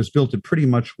building was built, it pretty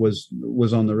much was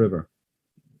on the river.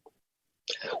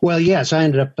 Well, yes, I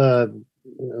ended up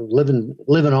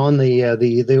living on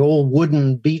the old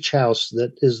wooden beach house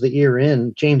that is the Ear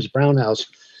Inn, James Brown House,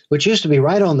 which used to be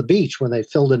right on the beach when they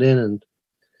filled it in. And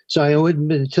so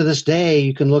to this day,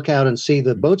 you can look out and see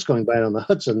the boats going by on the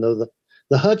Hudson, though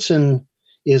the Hudson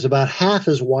is about half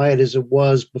as wide as it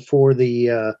was before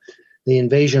the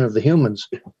invasion of the humans,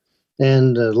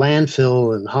 and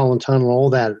landfill and Holland Tunnel,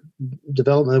 all that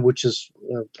development, which is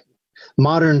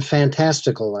modern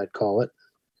fantastical, I'd call it.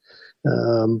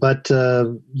 But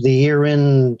the Ear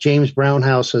Inn James Brown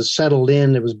House has settled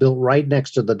in. It was built right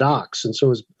next to the docks, and so it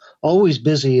was always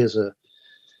busy as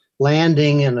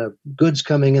landing and a goods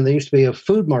coming, and there used to be a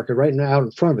food market right now out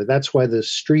in front of it. That's why the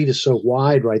street is so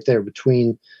wide right there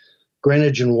between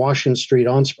Greenwich and Washington Street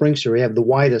on Spring Street. We have the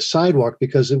widest sidewalk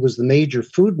because it was the major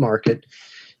food market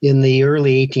in the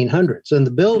early 1800s. And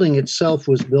the building itself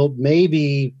was built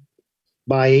maybe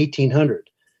by 1800.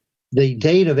 The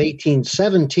date of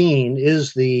 1817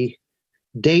 is the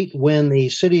date when the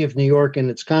city of New York, in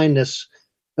its kindness,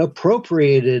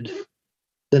 appropriated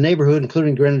the neighborhood,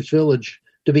 including Greenwich Village,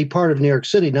 to be part of New York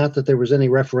City. Not that there was any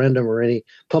referendum or any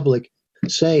public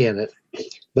say in it.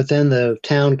 But then the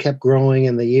town kept growing,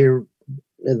 and the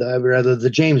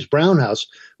James Brown House,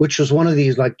 which was one of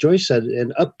these, like Joyce said,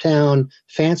 an uptown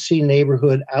fancy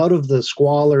neighborhood out of the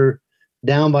squalor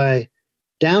down by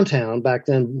downtown, back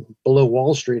then below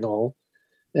Wall Street and all.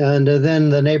 And then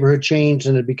the neighborhood changed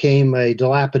and it became a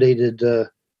dilapidated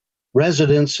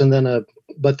residence. And then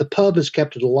but the pub has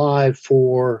kept it alive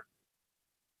for,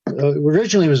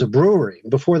 originally it was a brewery.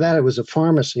 Before that, it was a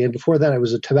pharmacy. And before that, it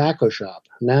was a tobacco shop.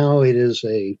 Now it is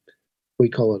we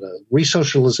call it a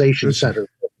resocialization center.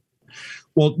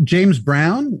 Well, James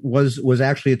Brown was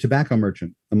actually a tobacco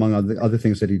merchant, among other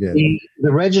things that he did.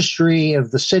 The registry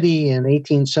of the city in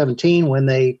 1817, when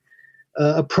they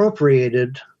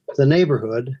appropriated the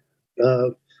neighborhood,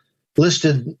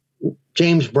 listed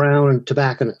James Brown and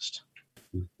tobacconist.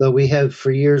 Though we have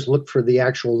for years looked for the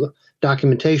actual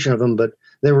documentation of him, but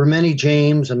there were many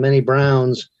James and many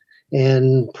Browns,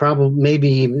 and probably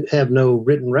maybe have no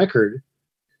written record.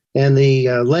 And the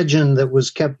legend that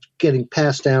was kept getting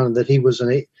passed down that he was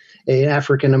an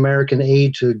African-American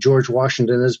aide to George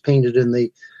Washington, as painted in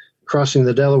the Crossing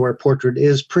the Delaware portrait,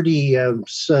 is pretty,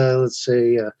 let's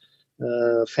say,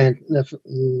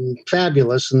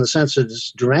 fabulous in the sense that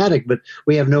it's dramatic, but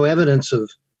we have no evidence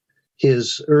of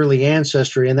his early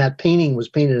ancestry. And that painting was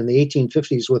painted in the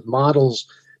 1850s with models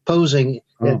posing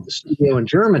at the studio in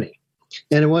Germany.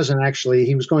 And it wasn't actually,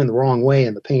 he was going the wrong way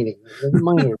in the painting.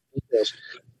 Minor details.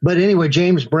 But anyway,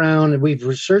 James Brown, and we've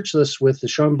researched this with the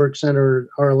Schomburg Center,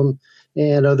 Harlem,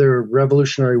 and other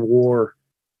Revolutionary War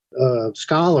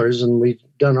scholars, and we've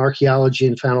done archaeology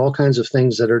and found all kinds of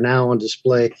things that are now on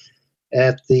display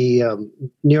at the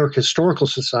New York Historical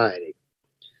Society.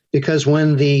 Because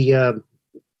when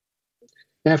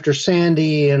after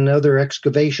Sandy and other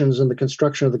excavations and the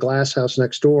construction of the glass house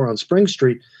next door on Spring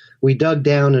Street, we dug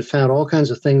down and found all kinds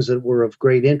of things that were of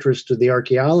great interest to the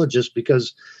archaeologists,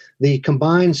 because the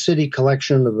combined city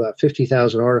collection of about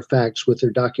 50,000 artifacts with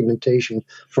their documentation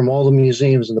from all the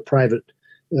museums and the private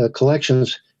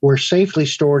collections were safely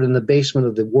stored in the basement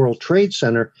of the World Trade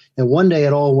Center. And one day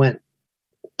it all went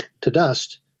to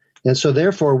dust. And so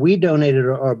therefore we donated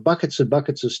our buckets and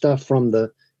buckets of stuff from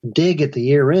the dig at the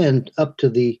year end up to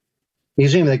the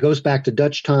museum that goes back to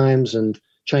Dutch times and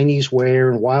Chinese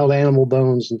ware and wild animal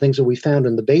bones and things that we found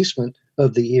in the basement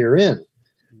of the year end.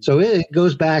 So it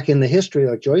goes back in the history,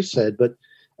 like Joyce said, but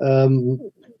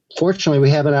fortunately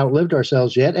we haven't outlived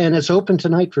ourselves yet, and it's open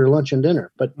tonight for lunch and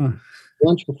dinner, but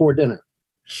lunch before dinner.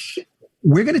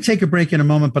 We're going to take a break in a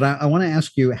moment, but I want to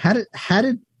ask you, how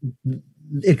did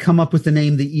it come up with the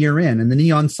name The Ear Inn? And the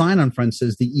neon sign on front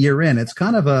says The Ear Inn. It's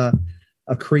kind of a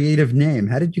creative name.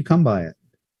 How did you come by it?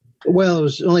 Well, it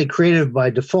was only creative by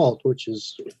default, which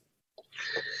is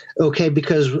okay,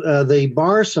 because the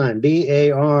bar sign,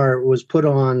 BAR, was put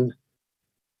on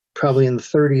probably in the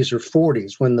 30s or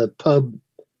 40s when the pub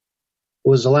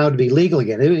was allowed to be legal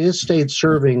again. It stayed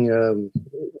serving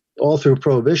all through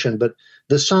Prohibition, but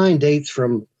the sign dates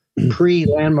from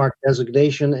pre-landmark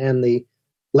designation, and the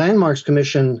Landmarks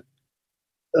Commission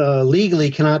legally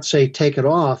cannot say take it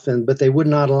off, but they would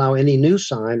not allow any new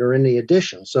sign or any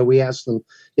addition. So we asked them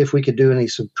if we could do any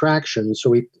subtraction.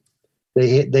 So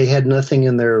they had nothing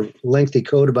in their lengthy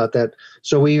code about that.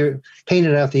 So we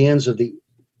painted out the ends of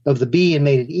the B and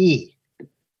made it E.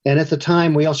 And at the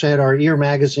time, we also had our Ear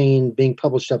magazine being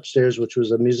published upstairs, which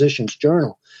was a musician's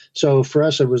journal. So for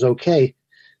us, it was okay.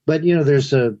 But,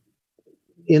 there's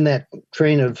in that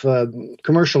train of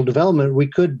commercial development, we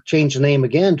could change the name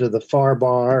again to the Far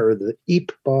Bar or the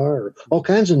Eep Bar, or all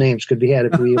kinds of names could be had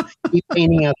if we keep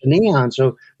painting out the neon.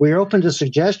 So we're open to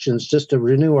suggestions just to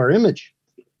renew our image.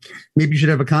 Maybe you should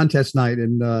have a contest night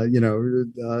and,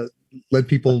 let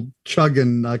people chug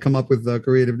and come up with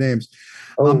creative names.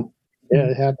 Yeah,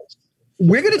 it happens.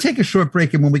 We're going to take a short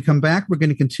break, and when we come back, we're going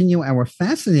to continue our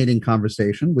fascinating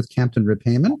conversation with Captain Rip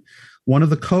Heyman, one of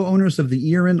the co-owners of the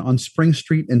Ear Inn on Spring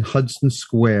Street in Hudson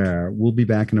Square. We'll be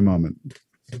back in a moment.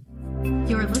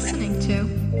 You're listening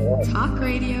to Talk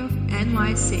Radio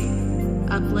NYC.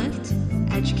 Uplift,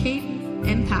 educate,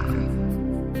 empower.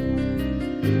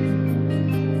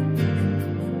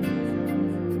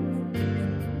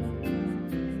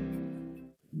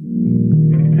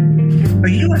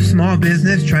 small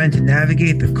business trying to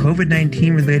navigate the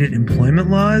COVID-19 related employment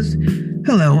laws?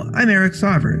 Hello, I'm Eric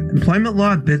Sauver, employment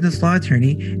law business law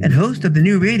attorney and host of the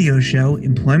new radio show,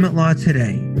 Employment Law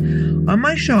Today. On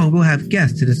my show, we'll have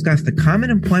guests to discuss the common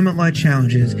employment law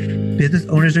challenges business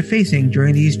owners are facing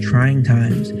during these trying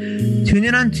times. Tune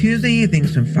in on Tuesday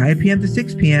evenings from 5 p.m. to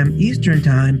 6 p.m. Eastern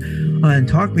Time on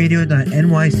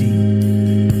talkradio.nyc.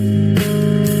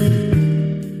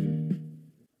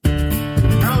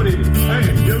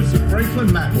 Franklin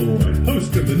McElroy,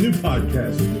 host of the new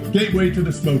podcast, Gateway to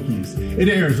the Smokies. It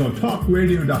airs on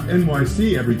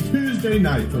talkradio.nyc every Tuesday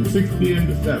night from 6 p.m.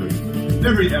 to 7.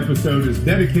 Every episode is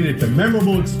dedicated to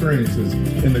memorable experiences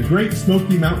in the Great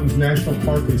Smoky Mountains National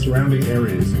Park and surrounding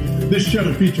areas. This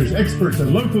show features experts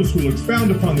and locals who will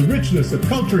expound upon the richness of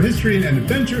culture, history, and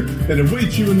adventure that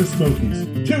awaits you in the Smokies.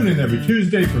 Tune in every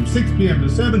Tuesday from 6 p.m. to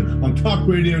 7 on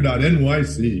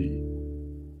talkradio.nyc.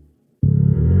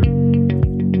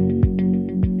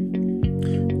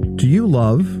 Do you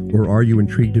love or are you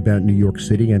intrigued about New York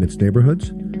City and its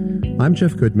neighborhoods? I'm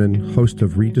Jeff Goodman, host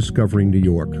of Rediscovering New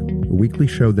York, a weekly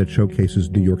show that showcases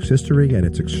New York's history and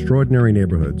its extraordinary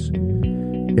neighborhoods.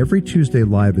 Every Tuesday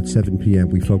live at 7 p.m.,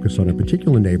 we focus on a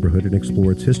particular neighborhood and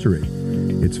explore its history,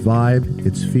 its vibe,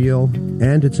 its feel,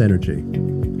 and its energy.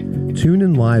 Tune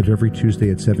in live every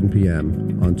Tuesday at 7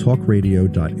 p.m. on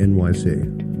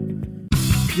talkradio.nyc.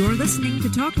 You're listening to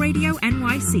Talk Radio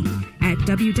NYC at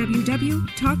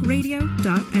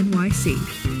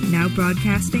www.talkradio.nyc. Now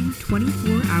broadcasting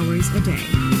 24 hours a day.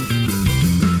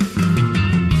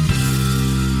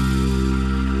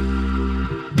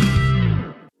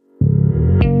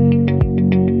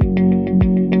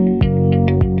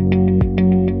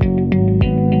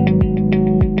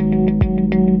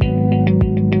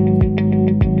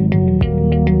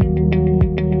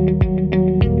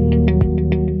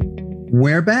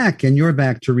 We're back, and you're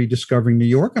back to Rediscovering New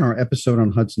York on our episode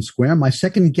on Hudson Square. My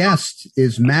second guest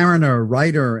is mariner,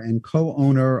 writer, and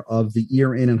co-owner of the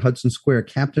Ear Inn in Hudson Square,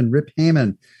 Captain Rip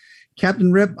Heyman.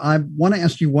 Captain Rip, I want to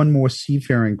ask you one more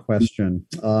seafaring question.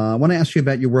 I want to ask you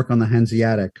about your work on the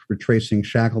Hanseatic, retracing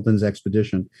Shackleton's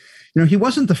expedition. You know, he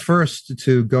wasn't the first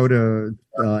to go to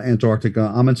Antarctica.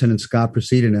 Amundsen and Scott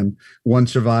preceded him. One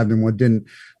survived and one didn't.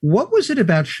 What was it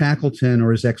about Shackleton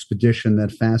or his expedition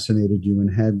that fascinated you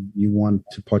and had you want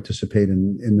to participate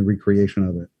in the recreation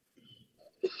of it?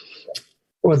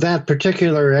 Well, that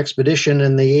particular expedition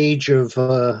in the age of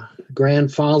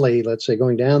grand folly, let's say,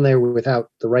 going down there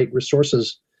without the right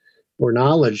resources or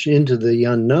knowledge into the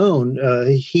unknown,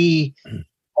 he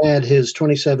had his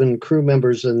 27 crew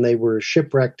members, and they were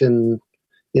shipwrecked in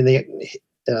the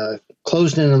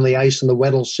closed in on the ice in the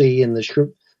Weddell Sea, and the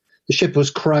ship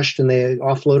was crushed, and they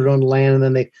offloaded on land, and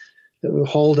then they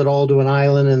hauled it all to an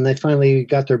island, and they finally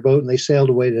got their boat and they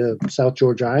sailed away to South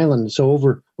Georgia Island.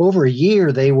 So over a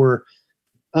year they were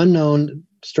unknown,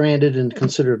 stranded, and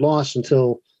considered lost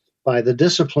until, by the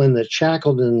discipline that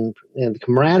Shackleton and the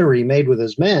camaraderie made with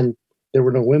his men, there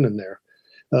were no women there.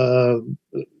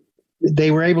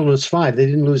 They were able to survive. They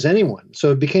didn't lose anyone.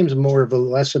 So it became more of a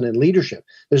lesson in leadership.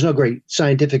 There's no great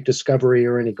scientific discovery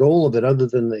or any goal of it other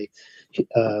than the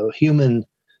human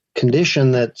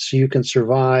condition that you can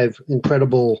survive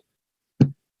incredible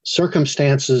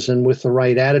circumstances, and with the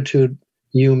right attitude,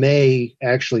 you may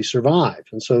actually survive.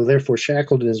 And so therefore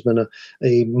Shackleton has been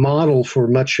a model for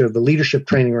much of the leadership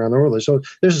training around the world. So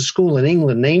there's a school in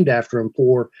England named after him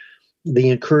for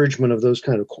the encouragement of those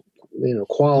kind of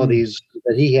qualities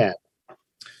that he had.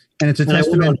 And it's a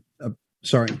testament.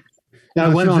 Sorry. I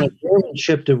went on a German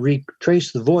ship to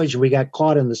retrace the voyage, and we got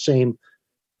caught in the same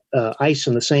ice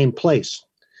in the same place.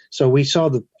 So we saw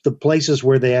the places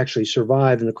where they actually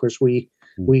survived. And of course we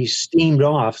steamed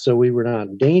off, so we were not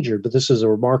endangered, but this is a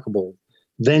remarkable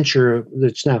venture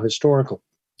that's now historical.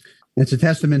 It's a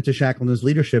testament to Shackleton's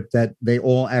leadership that they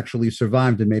all actually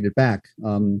survived and made it back,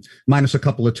 minus a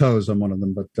couple of toes on one of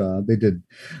them, but they did.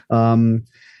 Captain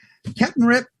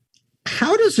Rip,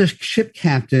 how does a ship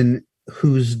captain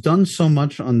who's done so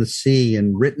much on the sea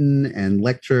and written and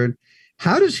lectured,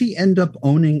 how does he end up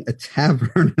owning a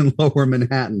tavern in Lower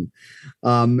Manhattan?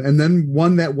 And then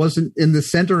one that wasn't in the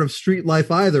center of street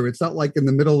life either. It's not like in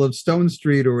the middle of Stone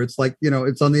Street, or it's like,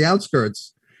 it's on the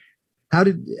outskirts. How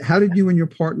did you and your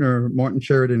partner, Martin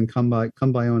Sheridan, come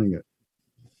by owning it?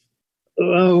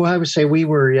 Oh, I would say we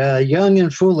were young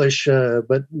and foolish,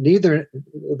 but neither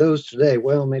of those today.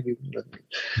 Well, maybe.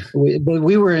 But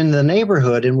we were in the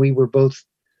neighborhood, and we were both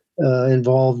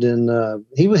involved in.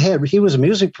 He was a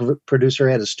music producer,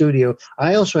 had a studio.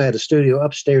 I also had a studio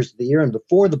upstairs at the Ear Inn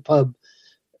before the pub,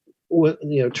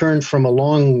 turned from a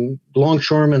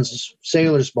longshoreman's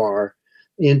sailor's bar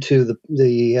into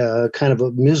the kind of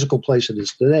a musical place it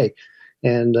is today.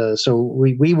 And so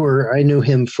I knew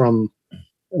him from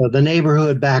the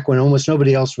neighborhood back when almost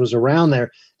nobody else was around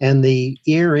there. And the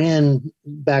Ear Inn,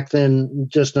 back then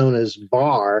just known as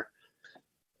Bar,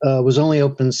 was only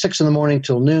open 6 a.m.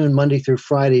 till noon, Monday through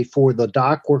Friday, for the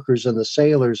dock workers and the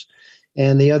sailors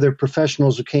and the other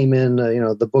professionals who came in,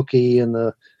 the bookie and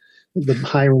the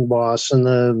hiring boss and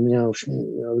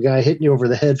the guy hitting you over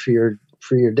the head for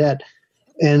your debt.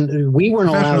 And we weren't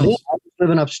allowed in. I was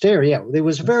living upstairs. Yeah, it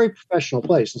was a very professional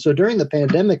place. And so during the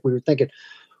pandemic, we were thinking,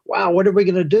 wow, what are we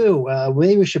going to do?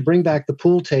 Maybe we should bring back the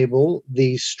pool table,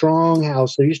 the strong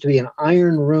house. There used to be an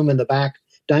iron room in the back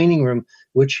dining room,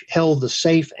 which held the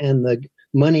safe and the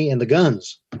money and the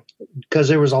guns, because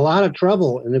there was a lot of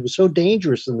trouble and it was so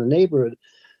dangerous in the neighborhood.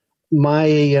 My,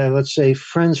 let's say,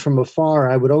 friends from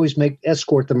afar, I would always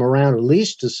escort them around at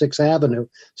least to 6th Avenue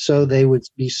so they would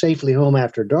be safely home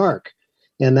after dark.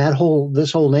 And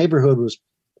this whole neighborhood was,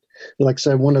 like I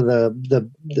said, one of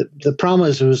the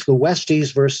problems was the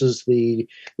Westies versus the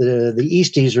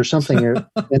Easties or something,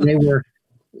 and they were,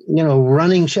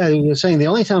 running. I was saying the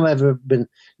only time I've ever been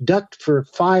ducked for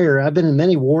fire, I've been in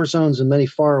many war zones and many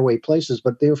faraway places,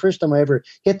 but the first time I ever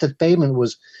hit the pavement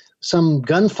was some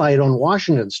gunfight on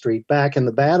Washington Street back in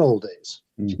the bad old days.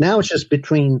 Mm. Now it's just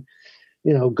between,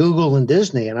 Google and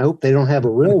Disney, and I hope they don't have a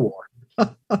real war.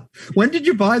 When did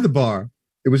you buy the bar?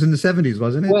 It was in the 70s,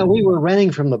 wasn't it? Well, we were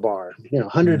renting from the bar,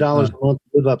 $100 a month to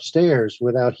live upstairs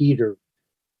without heat or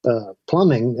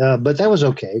plumbing. But that was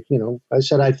okay. I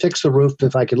said I'd fix the roof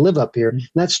if I could live up here. And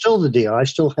that's still the deal. I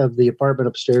still have the apartment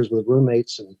upstairs with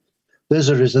roommates and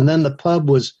visitors. And then the pub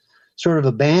was sort of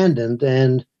abandoned.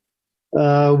 And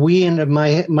we ended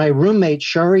my roommate,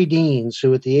 Shari Deans,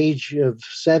 who at the age of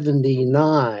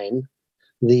 79,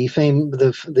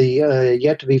 the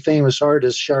yet to be famous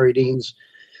artist Shari Deans,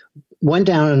 went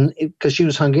down because she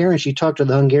was Hungarian. She talked to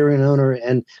the Hungarian owner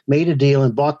and made a deal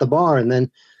and bought the bar. And then,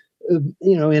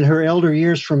 in her elder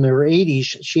years from her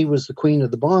 80s, she was the queen of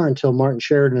the bar until Martin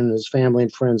Sheridan and his family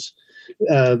and friends,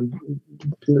 took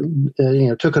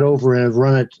it over and have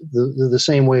run it the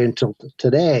same way until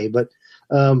today. But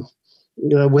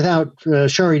without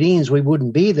Shari Deans, we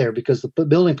wouldn't be there because the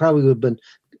building probably would have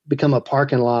become a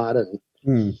parking lot and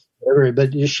whatever.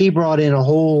 But she brought in a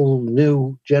whole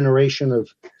new generation of.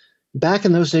 Back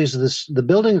in those days, the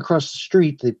building across the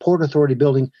street, the Port Authority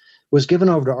building, was given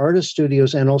over to Artist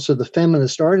Studios and also the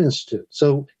Feminist Art Institute.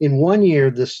 So in 1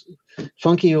 year, this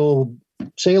funky old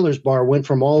sailors bar went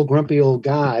from all grumpy old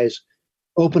guys,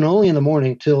 open only in the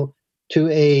morning, to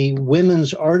a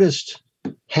women's artist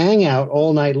hangout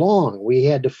all night long. We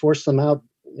had to force them out,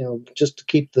 just to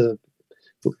keep the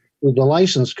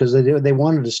license because they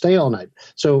wanted to stay all night.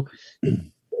 So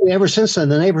ever since then,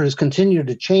 the neighborhood has continued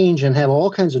to change and have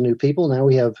all kinds of new people. Now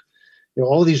we have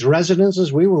all these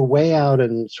residences. We were way out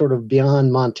and sort of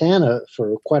beyond Montana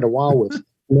for quite a while with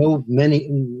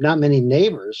not many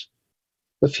neighbors.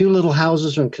 A few little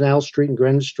houses on Canal Street and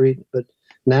Greenwich Street, but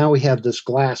now we have this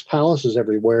glass palaces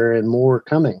everywhere and more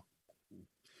coming.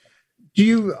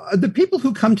 The people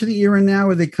who come to the Ear Inn now,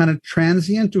 are they kind of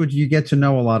transient, or do you get to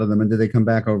know a lot of them and do they come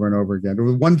back over and over again?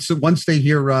 Or once they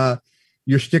hear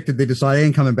your shtick, that they decide I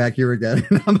ain't coming back here again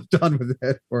and I'm done with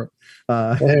it?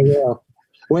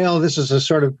 Well, this is a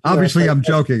sort of obviously I'm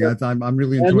joking. I'm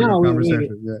really enjoying the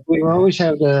conversation. We always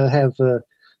have to have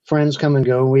friends come and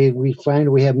go. We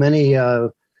find we have many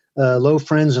low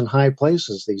friends in high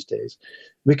places these days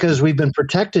because we've been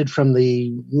protected from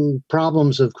the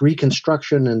problems of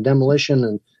reconstruction and demolition.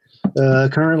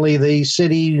 And currently, the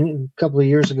city a couple of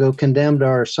years ago condemned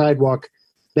our sidewalk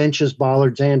benches,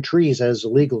 bollards, and trees as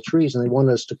illegal trees, and they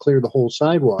wanted us to clear the whole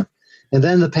sidewalk. And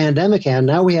then the pandemic happened.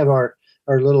 Now we have our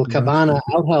little cabana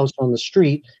outhouse on the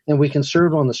street, and we can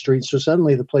serve on the street. So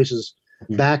suddenly the place is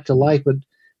back to life. But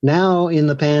now in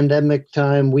the pandemic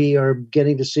time, we are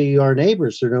getting to see our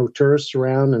neighbors. There are no tourists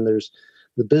around, and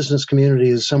the business community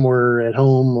is somewhere at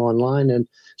home online. And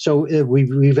so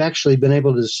we've actually been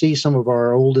able to see some of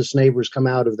our oldest neighbors come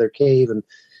out of their cave and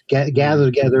gather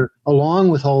together, along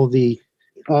with all of the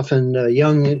often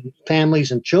young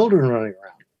families and children running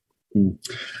around.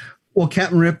 Well,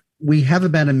 Captain Rip, we have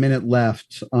about a minute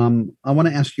left. I want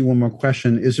to ask you one more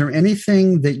question. Is there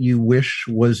anything that you wish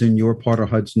was in your part of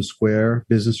Hudson Square,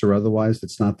 business or otherwise,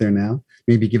 that's not there now?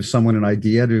 Maybe give someone an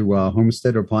idea to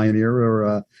homestead or pioneer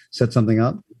or set something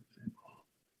up?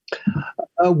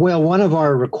 Well, one of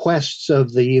our requests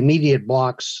of the immediate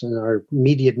blocks and our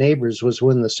immediate neighbors was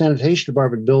when the sanitation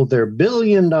department built their $1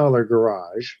 billion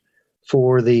garage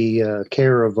for the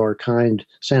care of our kind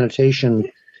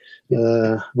sanitation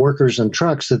workers and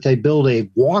trucks, that they build a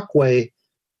walkway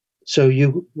So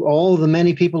all the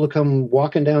many people who come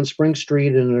walking down Spring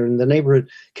Street and are in the neighborhood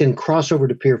can cross over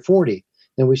to Pier 40.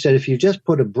 And we said, if you just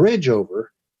put a bridge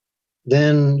over,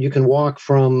 then you can walk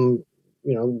from,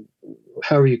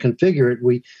 however you configure it.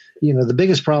 The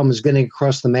biggest problem is getting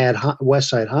across the mad West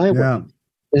Side Highway. Yeah.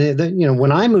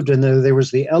 When I moved in there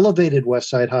was the elevated West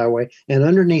Side Highway, and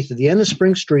underneath at the end of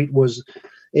Spring Street was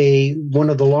one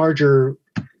of the larger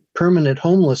permanent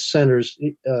homeless centers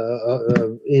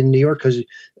in New York, because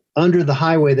under the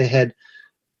highway they had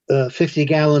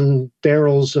 50-gallon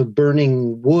barrels of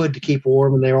burning wood to keep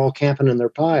warm, and they're all camping in their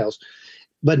piles.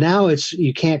 But now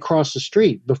you can't cross the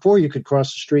street. Before you could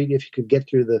cross the street if you could get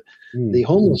through the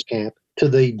homeless camp to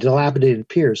the dilapidated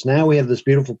piers. Now we have this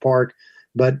beautiful park.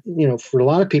 But, for a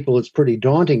lot of people, it's pretty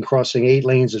daunting crossing 8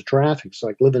 lanes of traffic. It's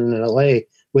like living in L.A.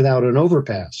 without an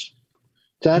overpass.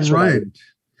 That's right.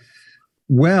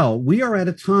 Well, we are out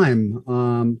of time.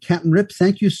 Captain Rip,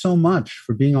 thank you so much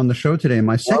for being on the show today.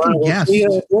 My second guest.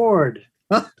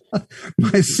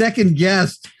 My second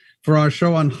guest for our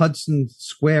show on Hudson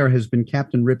Square has been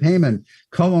Captain Rip Heyman,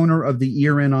 co-owner of the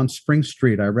Ear Inn on Spring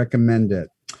Street. I recommend it.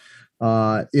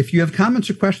 If you have comments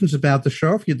or questions about the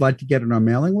show, if you'd like to get on our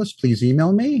mailing list, please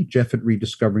email me,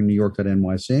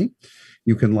 jeff@rediscoveringnewyork.nyc.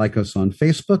 You can like us on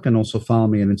Facebook and also follow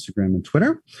me on Instagram and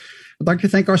Twitter. I'd like to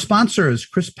thank our sponsors,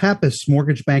 Chris Pappas,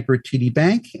 mortgage banker at TD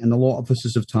Bank, and the law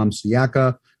offices of Tom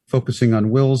Siaka, focusing on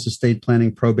wills, estate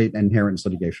planning, probate, and inheritance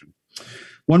litigation.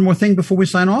 One more thing before we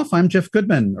sign off. I'm Jeff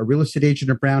Goodman, a real estate agent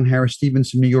at Brown Harris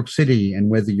Stevens in New York City. And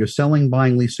whether you're selling,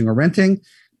 buying, leasing, or renting,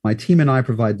 my team and I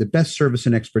provide the best service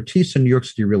and expertise in New York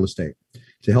City real estate.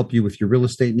 To help you with your real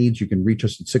estate needs, you can reach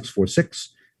us at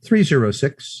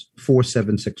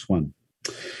 646-306-4761.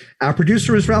 Our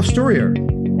producer is Ralph Storier.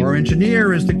 Our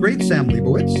engineer is the great Sam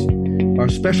Leibowitz. Our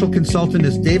special consultant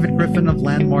is David Griffin of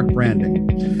Landmark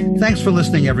Branding. Thanks for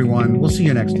listening, everyone. We'll see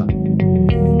you next time.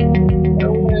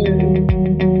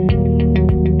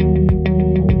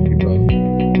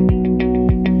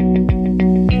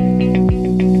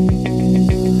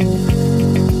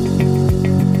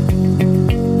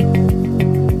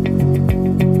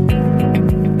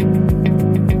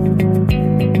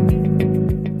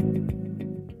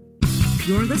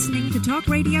 Talk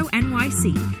Radio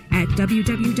NYC at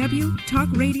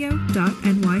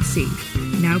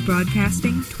www.talkradio.nyc. Now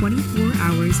broadcasting 24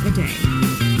 hours a day.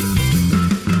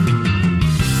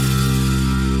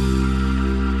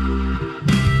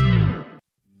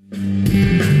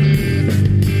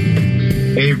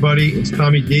 Hey everybody, it's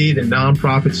Tommy D, the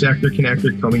Nonprofit Sector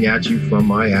Connector, coming at you from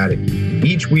my attic.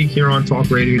 Each week here on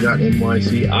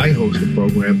talkradio.nyc, I host a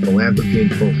program, Philanthropy in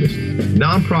Focus.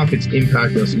 Nonprofits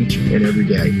impact us each and every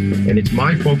day, and it's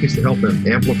my focus to help them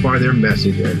amplify their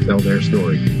message and tell their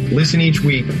story. Listen each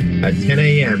week at 10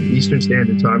 a.m. Eastern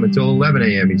Standard Time until 11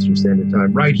 a.m. Eastern Standard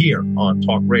Time, right here on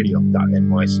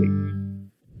talkradio.nyc.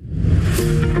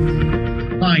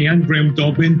 Hi, I'm Graham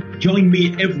Dobbin. Join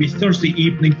me every Thursday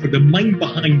evening for the Mind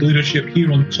Behind Leadership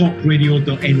here on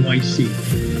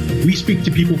talkradio.nyc. We speak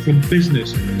to people from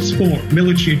business, sport,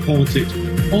 military and politics,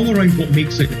 all around what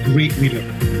makes a great leader.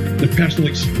 The personal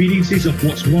experiences of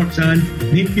what's worked and,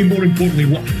 maybe more importantly,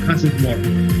 what hasn't worked.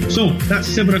 So, that's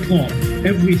 7 o'clock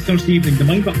every Thursday evening, the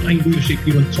Mind Behind Leadership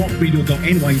here on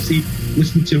talkradio.nyc.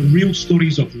 Listen to real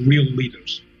stories of real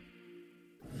leaders.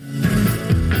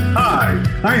 Hi,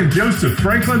 I am Joseph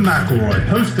Franklin McElroy,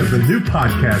 host of the new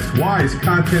podcast, Wise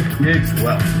Content Creates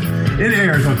Wealth. It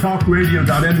airs on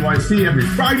talkradio.nyc every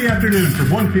Friday afternoon from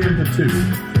 1 p.m. to 2.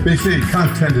 They say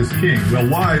content is king. Well,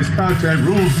 wise content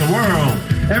rules the world.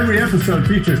 Every episode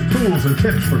features tools and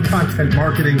tips for content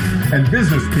marketing and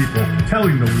business people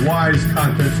telling the wise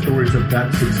content stories of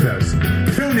that success.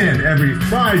 Tune in every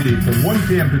Friday from 1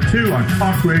 p.m. to 2 on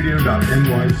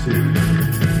talkradio.nyc.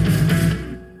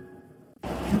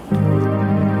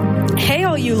 Hey,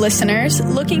 all you listeners,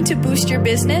 looking to boost your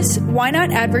business? Why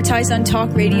not advertise on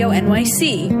Talk Radio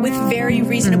NYC with very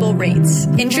reasonable rates?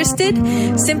 Interested?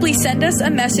 Simply send us a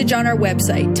message on our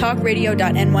website,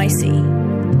 talkradio.nyc.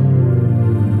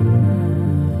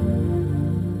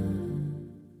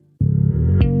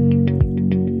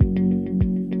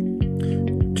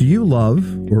 Do you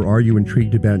love or are you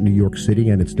intrigued about New York City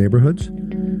and its neighborhoods?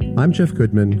 I'm Jeff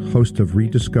Goodman, host of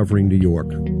Rediscovering New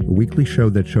York, a weekly show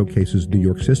that showcases New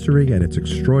York's history and its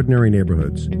extraordinary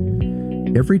neighborhoods.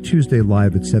 Every Tuesday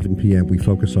live at 7 p.m., we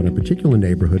focus on a particular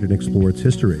neighborhood and explore its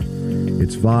history,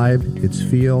 its vibe, its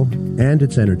feel, and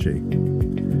its energy.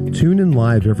 Tune in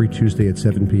live every Tuesday at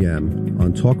 7 p.m.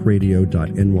 on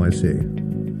talkradio.nyc.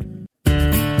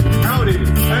 Howdy,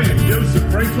 I am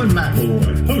Joseph Franklin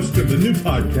McElroy, host of the new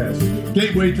podcast,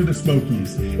 Gateway to the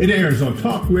Smokies. It airs on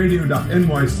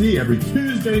talkradio.nyc every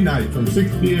Tuesday night from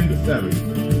 6 p.m. to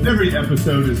 7. Every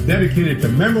episode is dedicated to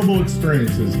memorable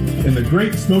experiences in the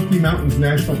Great Smoky Mountains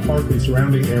National Park and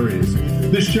surrounding areas.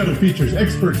 This show features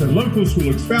experts and locals who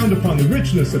will expound upon the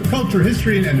richness of culture,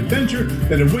 history, and adventure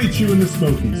that awaits you in the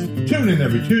Smokies. Tune in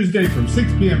every Tuesday from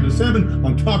 6 p.m. to 7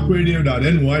 on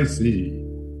talkradio.nyc.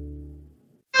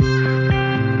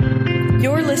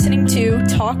 You're listening to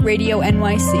Talk Radio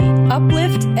NYC.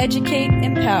 Uplift, educate,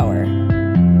 empower.